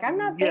time and I'm like, I'm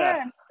not there.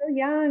 Yeah. I'm still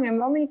young. I'm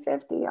only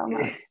 50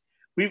 almost.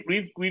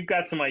 We've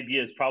got some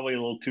ideas, probably a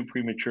little too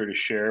premature to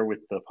share with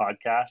the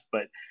podcast,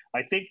 but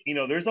I think,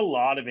 there's a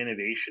lot of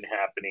innovation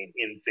happening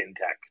in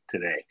fintech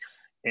today.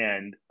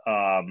 And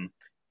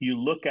you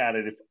look at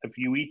it, if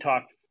we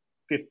talk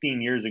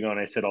 15 years ago and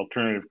I said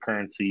alternative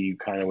currency, you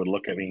kind of would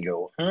look at me and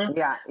go, huh?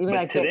 Yeah. You mean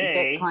But like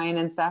today, Bitcoin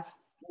and stuff?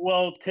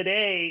 well,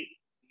 today,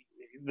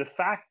 the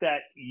fact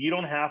that you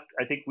don't have,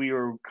 I think we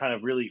were kind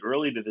of really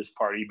early to this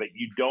party, but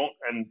you don't,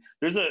 and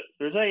there's a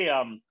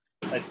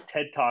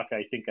TED talk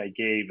I think I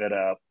gave at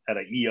a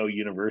EO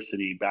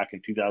university back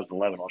in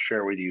 2011. I'll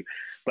share with you.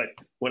 But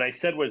what I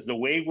said was the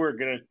way we're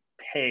going to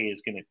pay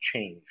is going to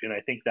change, and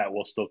I think that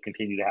will still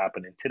continue to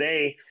happen. And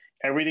today,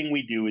 everything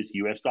we do is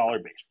U.S. dollar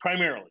based.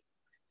 Primarily,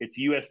 it's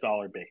U.S.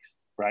 dollar based,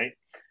 right?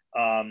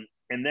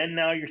 And then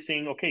now you're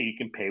seeing, okay, you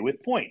can pay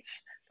with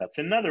points. That's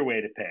another way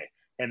to pay,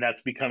 and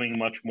that's becoming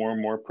much more and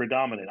more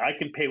predominant. I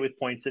can pay with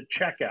points at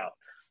checkout.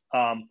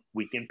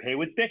 We can pay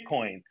with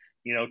Bitcoin.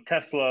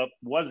 Tesla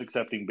was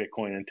accepting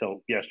Bitcoin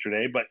until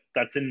yesterday, but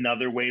that's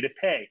another way to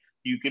pay.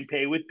 You can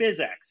pay with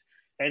BizX.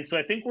 And so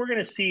I think we're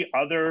going to see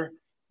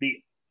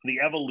the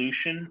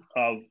evolution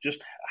of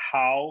just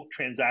how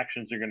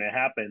transactions are going to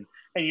happen.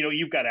 And,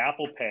 you've got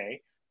Apple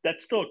Pay.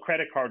 That's still a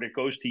credit card that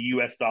goes to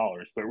US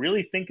dollars. But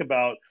really think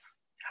about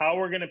how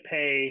we're going to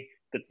pay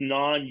that's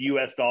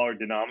non-US dollar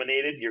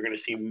denominated. You're going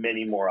to see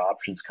many more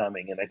options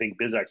coming. And I think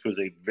BizX is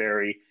a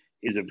very,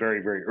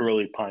 very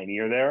early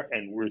pioneer there,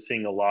 and we're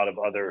seeing a lot of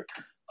other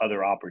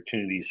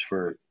opportunities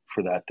for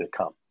that to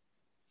come.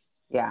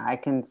 Yeah, I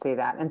can see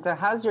that. And so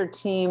how's your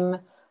team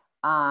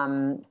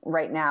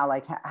right now?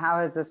 Like, how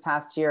has this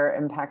past year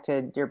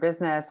impacted your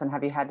business, and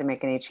have you had to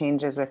make any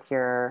changes with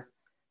your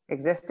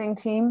existing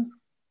team?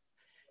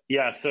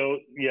 Yeah, so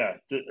yeah,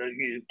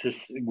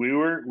 we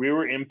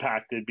were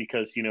impacted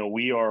because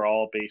we are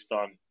all based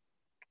on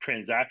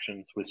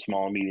transactions with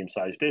small and medium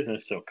sized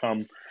business. So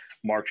come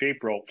March,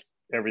 April,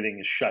 everything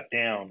is shut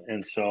down,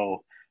 and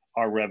so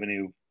our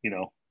revenue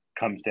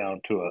comes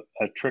down to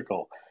a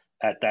trickle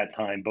at that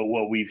time. But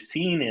what we've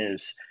seen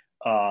is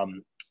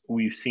the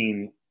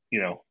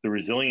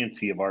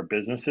resiliency of our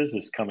businesses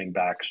is coming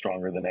back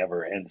stronger than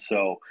ever, and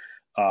so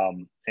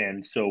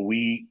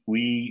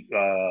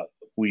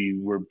we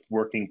were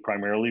working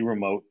primarily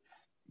remote.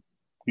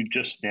 We've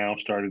just now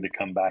started to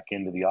come back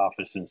into the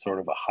office in sort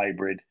of a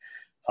hybrid,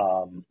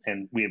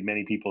 and we have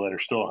many people that are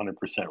still 100%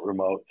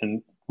 remote,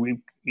 and we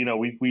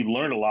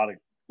learned a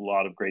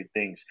lot of great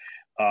things.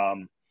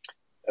 Right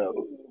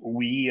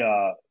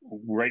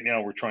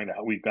now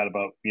we've got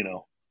about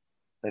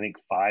I think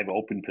 5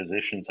 open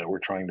positions that we're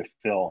trying to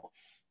fill.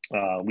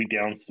 We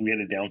had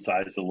to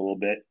downsize a little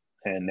bit,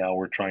 and now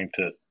we're trying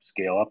to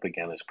scale up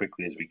again as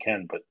quickly as we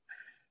can. But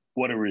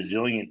what a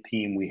resilient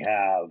team we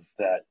have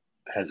that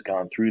has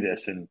gone through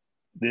this. And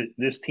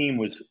this team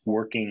was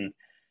working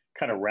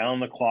kind of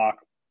round the clock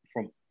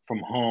from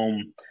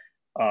home,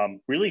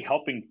 really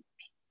helping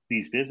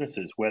these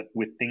businesses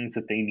with things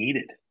that they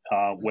needed,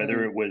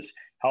 whether it was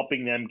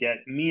helping them get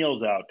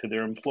meals out to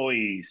their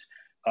employees,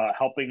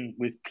 helping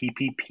with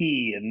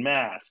PPP and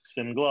masks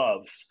and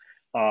gloves,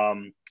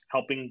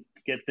 helping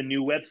get the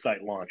new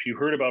website launch. You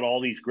heard about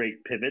all these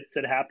great pivots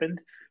that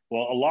happened.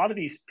 Well, a lot of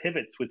these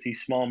pivots with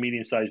these small,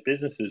 medium-sized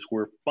businesses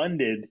were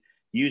funded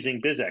using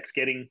BizX,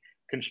 getting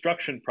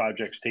construction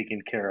projects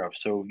taken care of.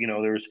 So,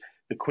 there's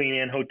the Queen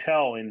Anne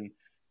Hotel in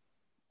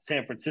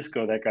San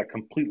Francisco that got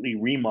completely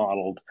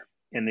remodeled,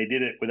 and they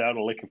did it without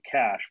a lick of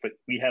cash. But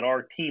we had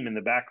our team in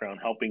the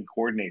background helping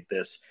coordinate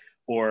this.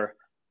 Or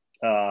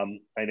I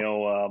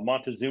know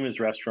Montezuma's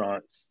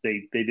restaurants,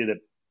 they did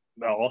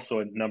also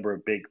a number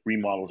of big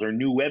remodels or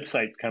new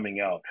websites coming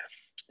out.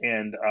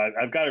 And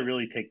I've got to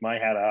really take my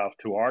hat off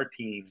to our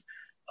team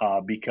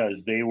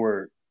because they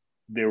were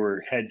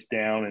heads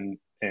down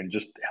and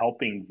just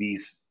helping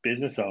these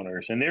business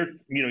owners. And they're,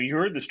 you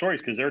heard the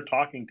stories because they're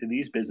talking to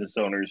these business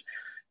owners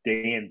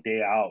day in,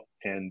 day out,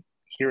 and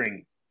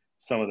hearing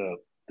some of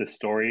the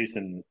stories,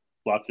 and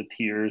lots of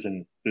tears,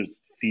 and there's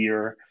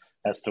fear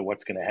as to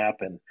what's going to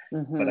happen.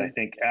 Mm-hmm. But I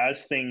think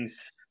as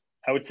things,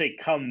 I would say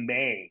come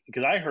May,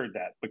 because I heard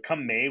that, but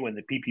come May when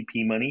the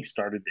PPP money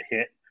started to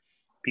hit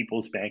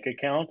people's bank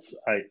accounts,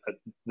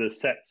 the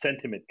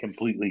sentiment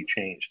completely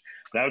changed.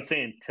 But I would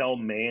say until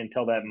May,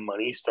 until that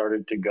money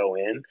started to go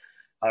in,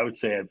 I would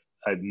say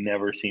I've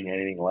never seen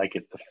anything like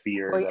it. The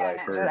fear that I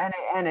heard,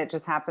 and it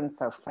just happens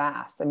so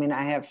fast. I mean,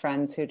 I have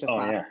friends who just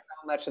lost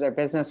so much of their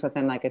business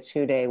within like a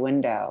 2-day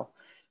window.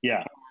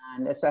 Yeah,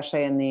 and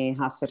especially in the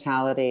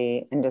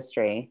hospitality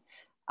industry.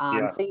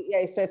 So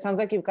it sounds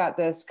like you've got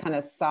this kind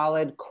of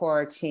solid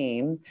core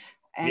team.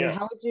 And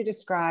how would you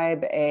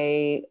describe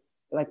the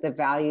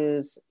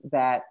values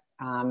that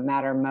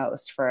matter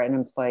most for an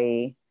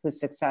employee who's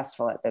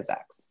successful at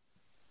BizX?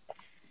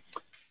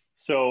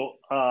 So,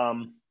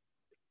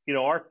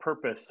 our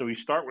purpose, so we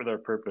start with our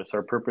purpose.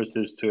 Our purpose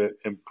is to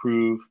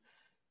improve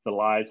the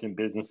lives and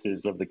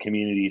businesses of the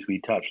communities we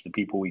touch, the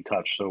people we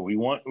touch. So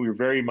we're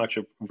very much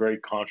a very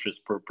conscious,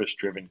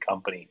 purpose-driven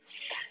company.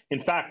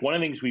 In fact, one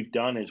of the things we've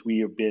done is we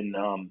have been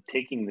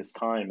taking this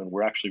time, and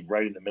we're actually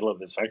right in the middle of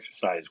this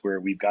exercise where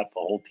we've got the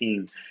whole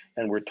team,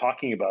 and we're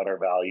talking about our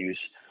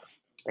values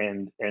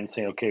and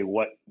saying, okay,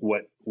 what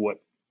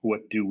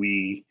do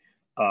we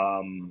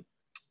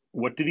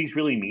what do these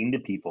really mean to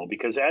people?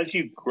 Because as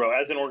you grow,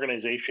 as an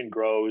organization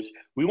grows,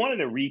 we wanted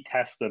to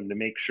retest them to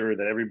make sure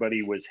that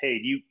everybody was, hey,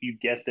 you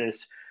get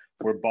this,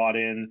 we're bought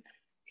in,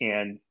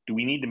 and do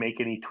we need to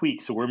make any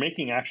tweaks? So we're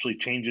making actually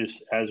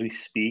changes as we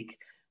speak.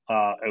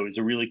 It was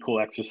a really cool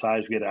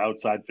exercise. We had an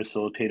outside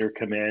facilitator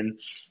come in,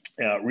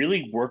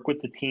 really work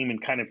with the team, and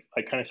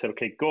I kind of said,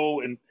 okay,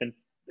 go and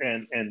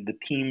the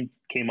team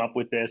came up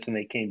with this, and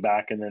they came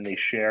back and then they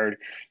shared.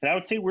 And I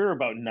would say we're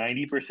about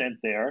 90%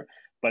 there,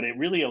 but it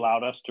really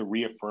allowed us to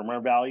reaffirm our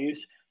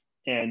values.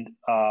 And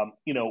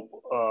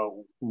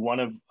one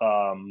of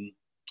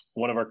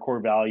our core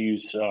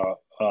values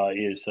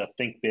is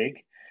think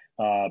big,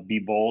 be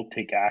bold,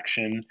 take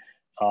action.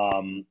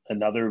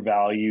 Another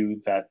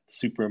value that's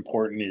super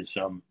important is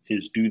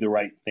do the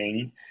right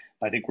thing.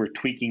 I think we're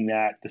tweaking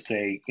that to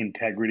say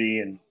integrity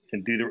and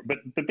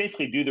but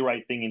basically do the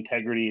right thing,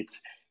 integrity.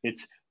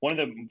 It's one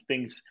of the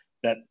things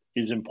that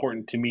is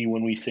important to me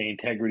when we say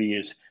integrity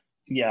is,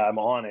 yeah, I'm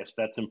honest,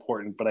 that's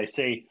important, but I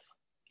say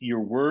your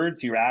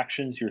words, your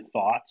actions, your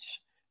thoughts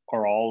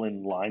are all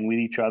in line with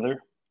each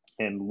other,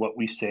 and what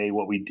we say,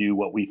 what we do,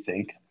 what we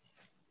think,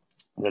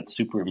 that's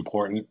super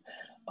important.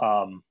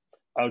 I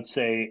would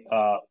say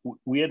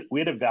we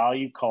had a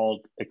value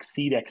called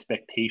exceed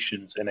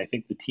expectations, and I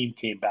think the team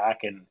came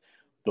back, and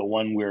the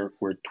one we're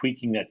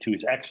tweaking that to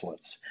is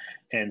excellence.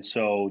 And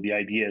so the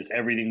idea is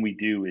everything we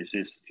do is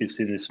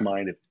in this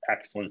mind of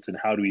excellence, and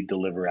how do we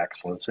deliver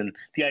excellence? And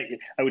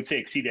I would say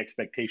exceed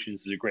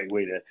expectations is a great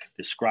way to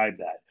describe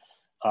that.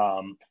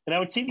 And I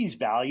would say these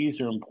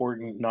values are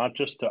important not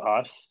just to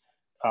us,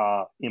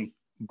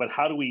 but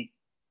how do we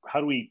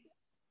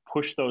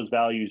push those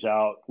values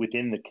out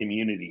within the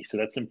community? So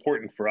that's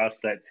important for us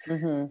that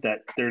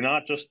they're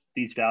not just,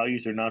 these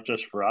values are not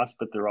just for us,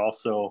 but they're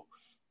also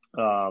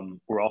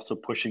we're also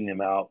pushing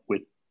them out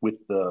with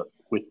the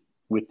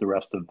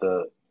rest of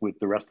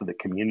the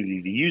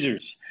community, the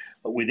users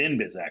within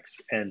BizX,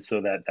 and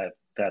so that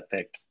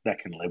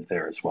can live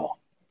there as well.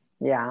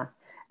 Yeah.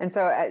 And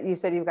so you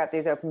said you've got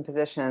these open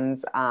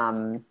positions.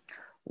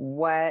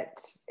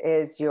 What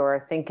is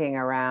your thinking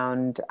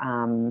around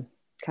kind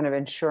of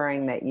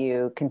ensuring that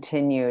you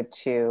continue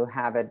to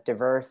have a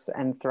diverse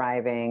and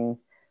thriving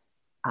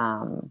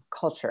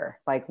culture?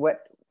 Like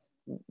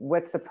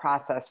what's the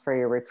process for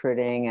your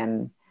recruiting,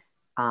 and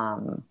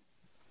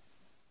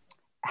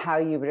how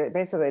you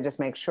basically just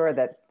make sure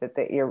that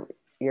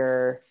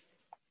your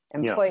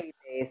employee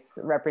base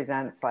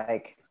represents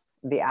like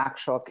the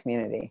actual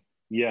community?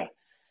 Yeah,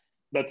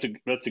 that's a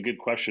good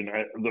question.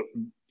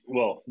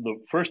 The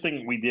first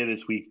thing we did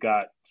is we've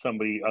got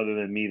somebody other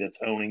than me that's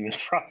owning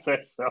this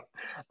process. So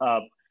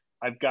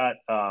I've got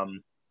a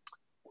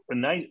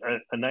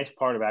nice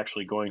part of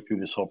actually going through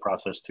this whole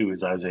process too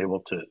is I was able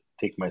to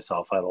take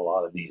myself out of a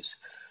lot of these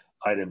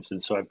items.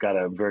 And so I've got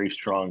a very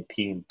strong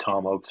team.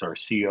 Tom Oakes, our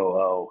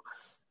COO,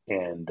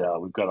 and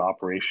we've got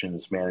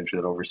operations manager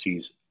that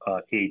oversees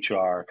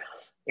HR.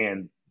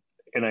 And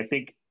I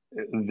think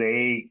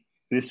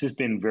this has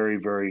been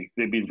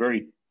they've been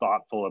very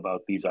thoughtful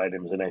about these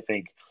items. And I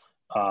think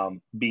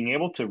being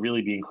able to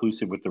really be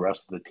inclusive with the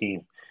rest of the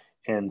team.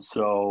 And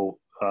so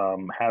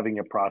having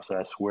a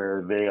process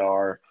where they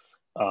are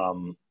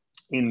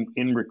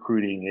in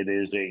recruiting, it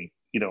is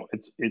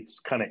it's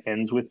kind of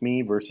ends with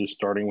me versus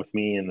starting with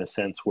me, in the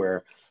sense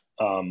where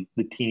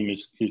the team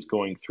is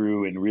going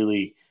through and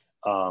really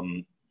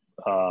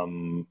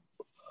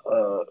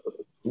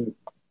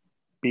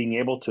being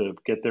able to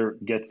get the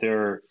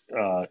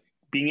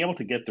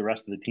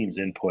rest of the team's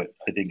input,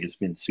 I think has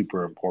been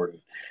super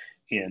important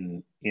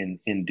in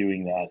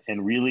doing that,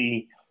 and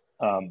really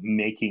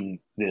making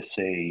this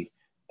a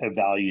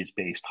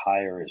values-based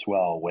hire as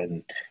well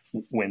when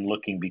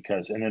looking,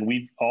 and then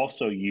we've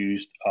also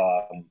used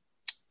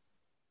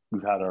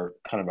we've had our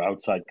kind of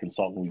outside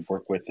consultant we've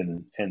worked with,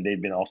 and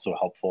they've been also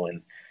helpful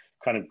in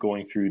kind of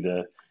going through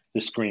the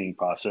screening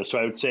process. So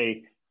I would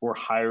say we're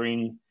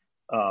hiring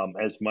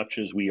as much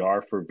as we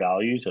are for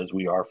values as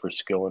we are for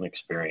skill and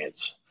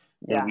experience.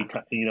 Yeah. And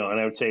and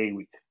I would say,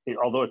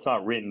 although it's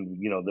not written,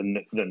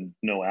 the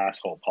no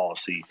asshole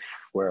policy,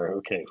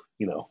 where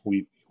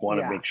we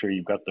want to make sure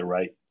you've got the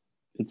right.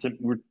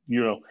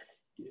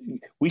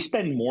 We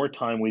spend more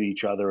time with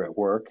each other at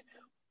work,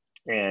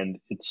 and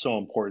it's so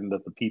important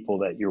that the people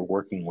that you're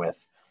working with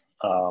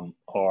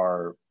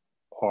are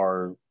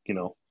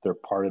they're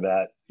part of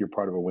that. You're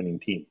part of a winning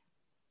team.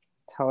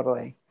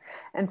 Totally.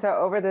 And so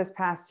over this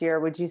past year,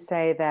 would you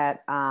say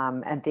that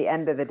at the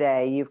end of the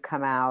day, you've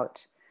come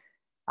out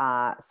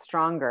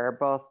stronger,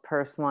 both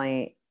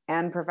personally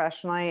and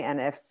professionally?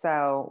 And if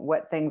so,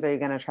 what things are you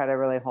going to try to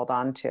really hold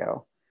on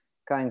to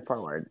going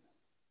forward?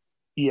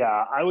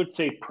 Yeah, I would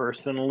say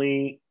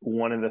personally,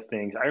 one of the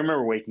things, I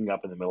remember waking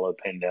up in the middle of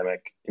the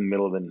pandemic, in the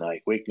middle of the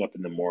night, waking up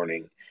in the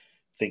morning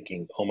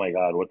thinking, oh my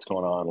God, what's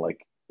going on?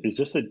 Like,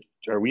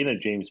 are we in a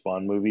James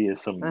Bond movie?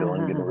 Is some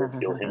villain going to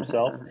reveal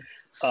himself?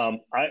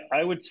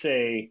 I would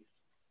say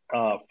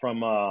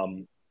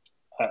from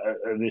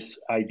this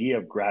idea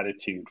of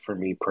gratitude for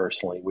me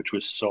personally, which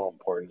was so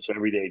important. So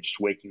every day just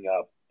waking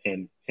up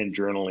and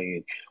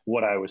journaling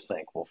what I was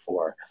thankful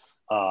for.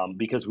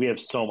 Because we have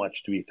so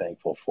much to be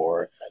thankful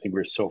for. I think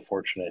we're so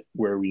fortunate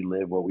where we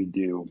live, what we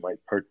do,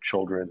 our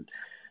children.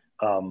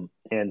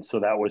 And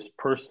so that was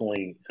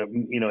personally,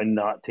 and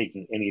not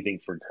taking anything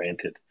for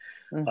granted.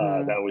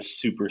 That was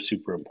super,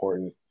 super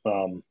important.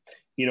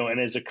 And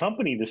as a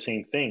company, the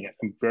same thing.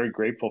 I'm very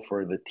grateful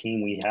for the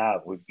team we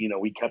have.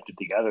 We kept it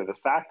together. The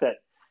fact that,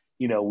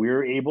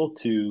 we're able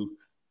to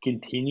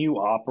continue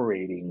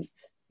operating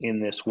in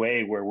this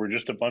way where we're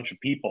just a bunch of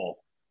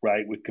people,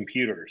 right, with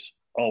computers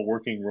all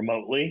working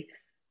remotely.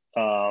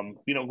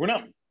 We're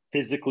not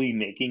physically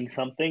making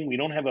something. We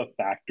don't have a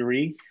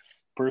factory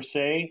per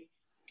se,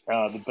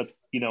 but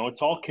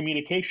it's all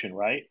communication,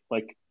 right?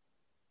 Like,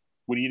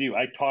 what do?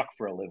 I talk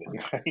for a living,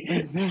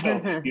 right?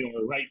 So, we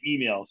write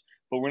emails,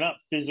 but we're not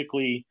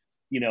physically,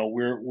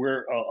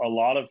 we're a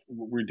lot of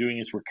what we're doing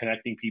is we're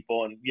connecting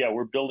people, and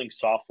we're building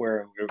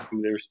software, and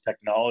there's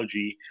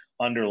technology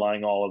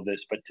underlying all of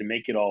this, but to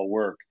make it all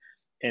work.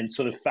 And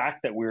so the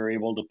fact that we were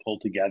able to pull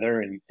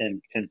together and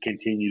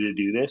continue to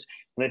do this,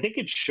 and I think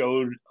it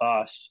showed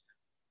us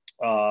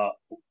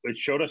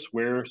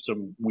where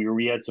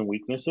we had some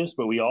weaknesses,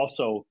 but we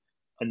also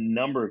a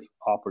number of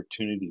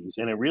opportunities,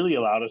 and it really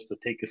allowed us to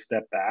take a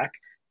step back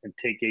and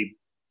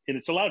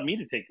it's allowed me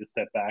to take a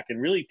step back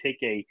and really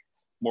take a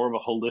more of a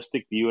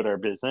holistic view at our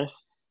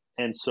business.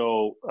 And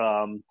so,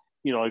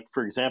 like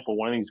for example,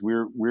 one of the things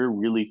we're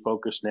really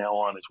focused now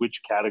on is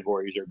which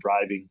categories are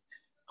driving,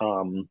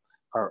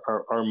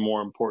 are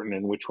more important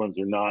and which ones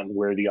are not, and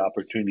where the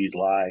opportunities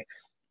lie,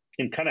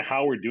 and kind of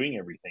how we're doing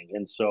everything.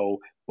 And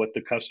so what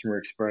the customer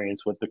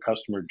experience, what the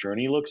customer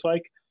journey looks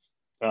like,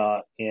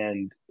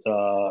 and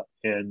how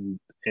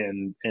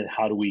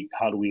do we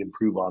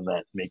improve on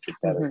that, make it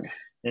better.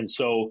 And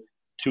so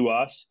to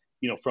us,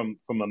 from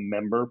a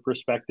member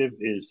perspective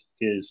is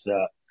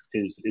that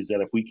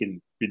if we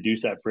can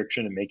reduce that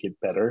friction and make it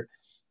better,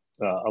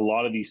 a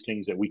lot of these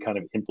things that we kind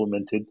of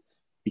implemented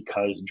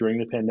because during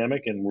the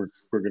pandemic, and we're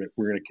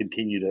gonna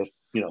continue to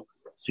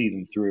see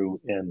them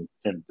through and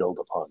build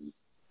upon them.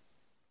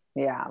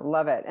 Yeah,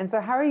 love it. And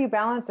so how are you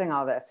balancing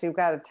all this? You've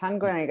got a ton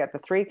going on. You got the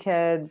 3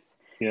 kids.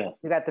 Yeah.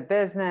 You got the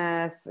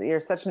business. You're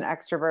such an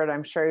extrovert.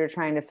 I'm sure you're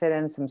trying to fit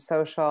in some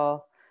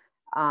social.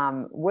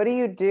 What do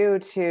you do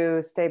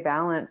to stay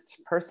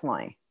balanced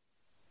personally?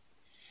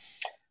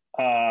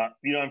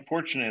 I'm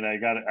fortunate.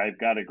 I've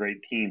got a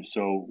great team.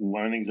 So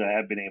one of the things I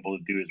have been able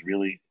to do is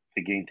really,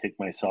 again, take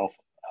myself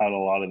out a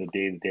lot of the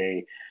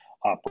day-to-day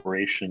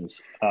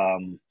operations.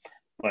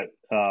 But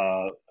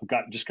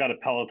I've just got a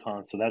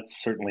Peloton, so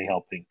that's certainly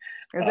helping.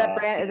 Is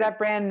that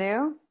brand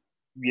new?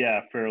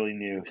 Yeah, fairly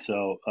new.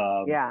 So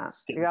you have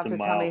to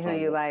tell me who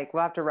you like.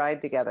 We'll have to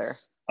ride together.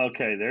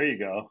 Okay, there you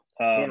go.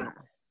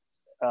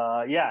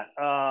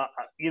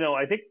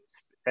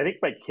 I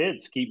think my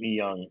kids keep me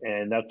young,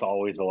 and that's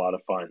always a lot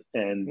of fun.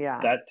 And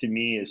that to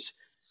me is,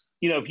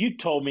 if you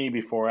told me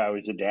before I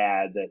was a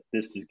dad that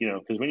this is,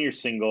 because when you're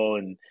single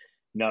and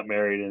not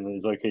married, and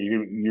it's like,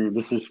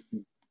 this is,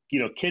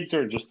 kids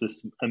are just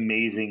this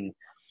amazing.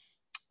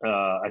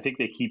 I think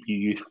they keep you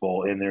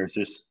youthful, and there's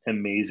this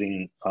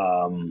amazing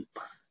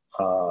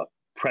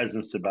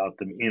presence about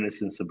them,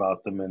 innocence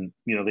about them, and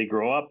they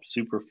grow up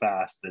super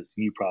fast, as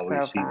you probably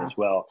have seen as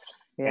well.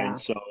 Yeah.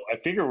 And so I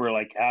figure we're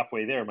like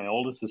halfway there. My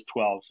oldest is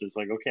 12, so it's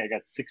like, okay, I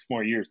got 6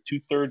 more years,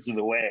 2/3 of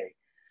the way,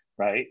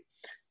 right?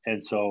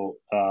 And so,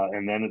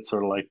 and then it's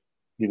sort of like,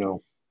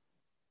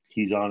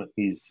 he's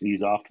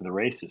off to the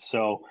races.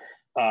 So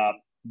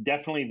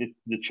definitely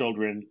the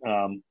children,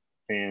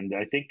 and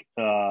I think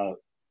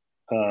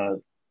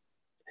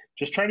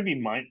just trying to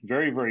be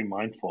very, very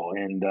mindful.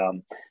 And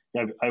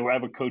I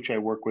have a coach I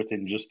work with,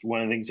 and just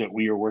one of the things that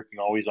we are working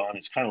always on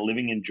is kind of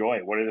living in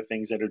joy. What are the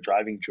things that are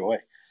driving joy?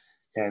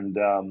 And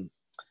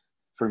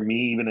for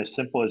me, even as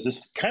simple as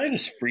this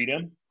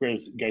freedom,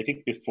 whereas I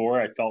think before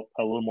I felt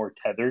a little more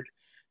tethered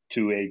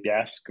to a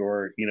desk,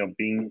 or,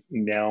 being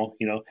now,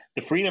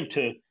 the freedom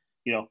to,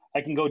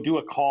 I can go do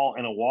a call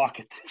and a walk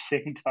at the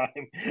same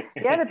time.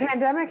 Yeah, the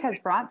pandemic has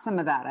brought some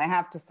of that, I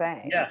have to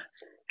say. Yeah.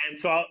 And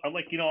so I'm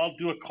like, I'll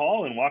do a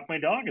call and walk my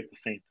dog at the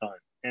same time.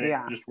 And it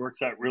just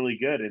works out really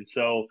good. And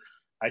so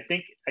I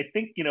think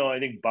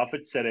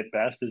Buffett said it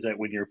best, is that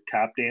when you're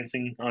tap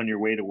dancing on your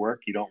way to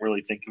work, you don't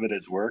really think of it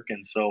as work.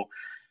 And so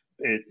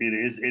it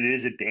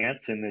is a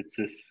dance, and it's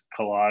this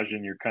collage,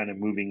 and you're kind of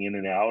moving in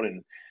and out,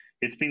 and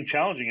it's been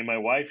challenging. And my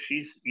wife,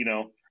 she's,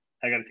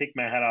 I got to take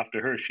my hat off to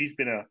her. She's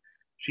been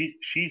she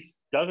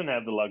doesn't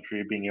have the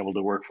luxury of being able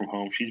to work from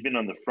home. She's been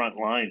on the front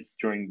lines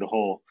during the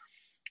whole,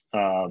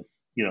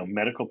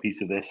 medical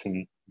piece of this,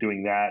 and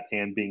doing that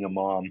and being a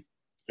mom.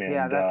 And,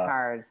 that's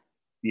hard.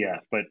 Yeah.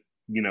 But,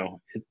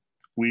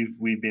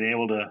 we've been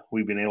able to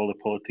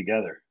pull it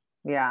together.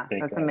 Yeah,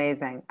 that's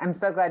amazing. I'm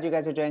so glad you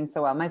guys are doing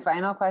so well. My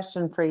final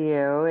question for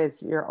you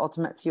is your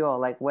ultimate fuel.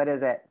 Like, what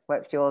is it?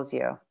 What fuels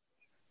you?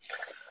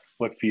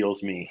 What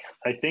fuels me?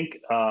 I think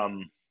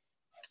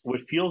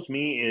what fuels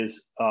me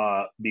is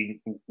being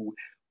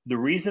the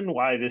reason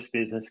why this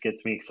business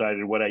gets me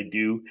excited. What I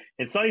do,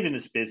 it's not even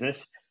this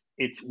business.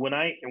 it's when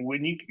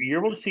you're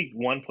able to see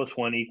 1 +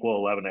 1 =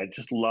 11. I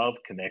just love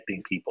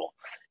connecting people.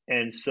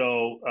 And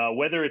so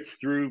whether it's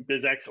through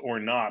BizX or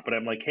not, but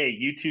I'm like, hey,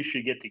 you two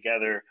should get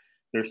together.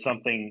 There's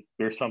something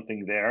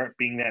there.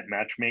 Being that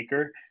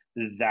matchmaker,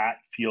 that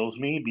fuels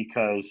me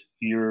because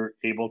you're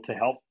able to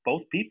help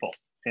both people.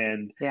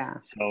 And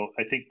so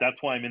I think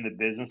that's why I'm in the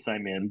business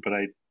I'm in. But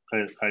I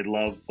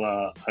love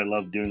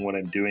doing what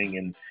I'm doing,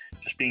 and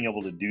just being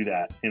able to do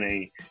that in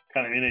a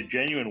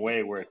genuine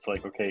way where it's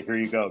like, okay, here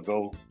you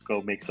go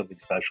make something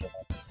special.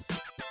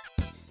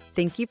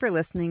 Thank you for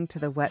listening to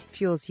the What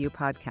Fuels You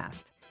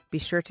podcast. Be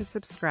sure to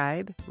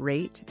subscribe,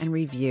 rate, and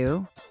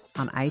review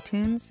on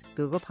iTunes,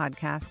 Google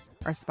Podcasts,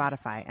 or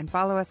Spotify, and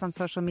follow us on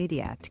social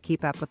media to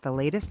keep up with the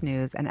latest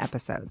news and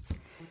episodes.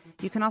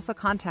 You can also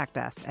contact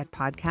us at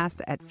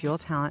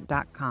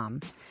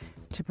podcast@fueltalent.com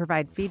to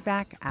provide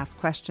feedback, ask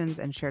questions,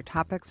 and share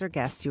topics or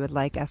guests you would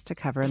like us to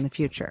cover in the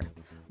future.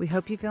 We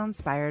hope you feel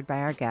inspired by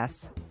our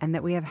guests and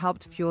that we have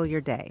helped fuel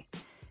your day.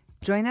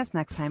 Join us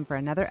next time for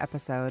another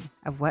episode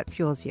of What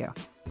Fuels You.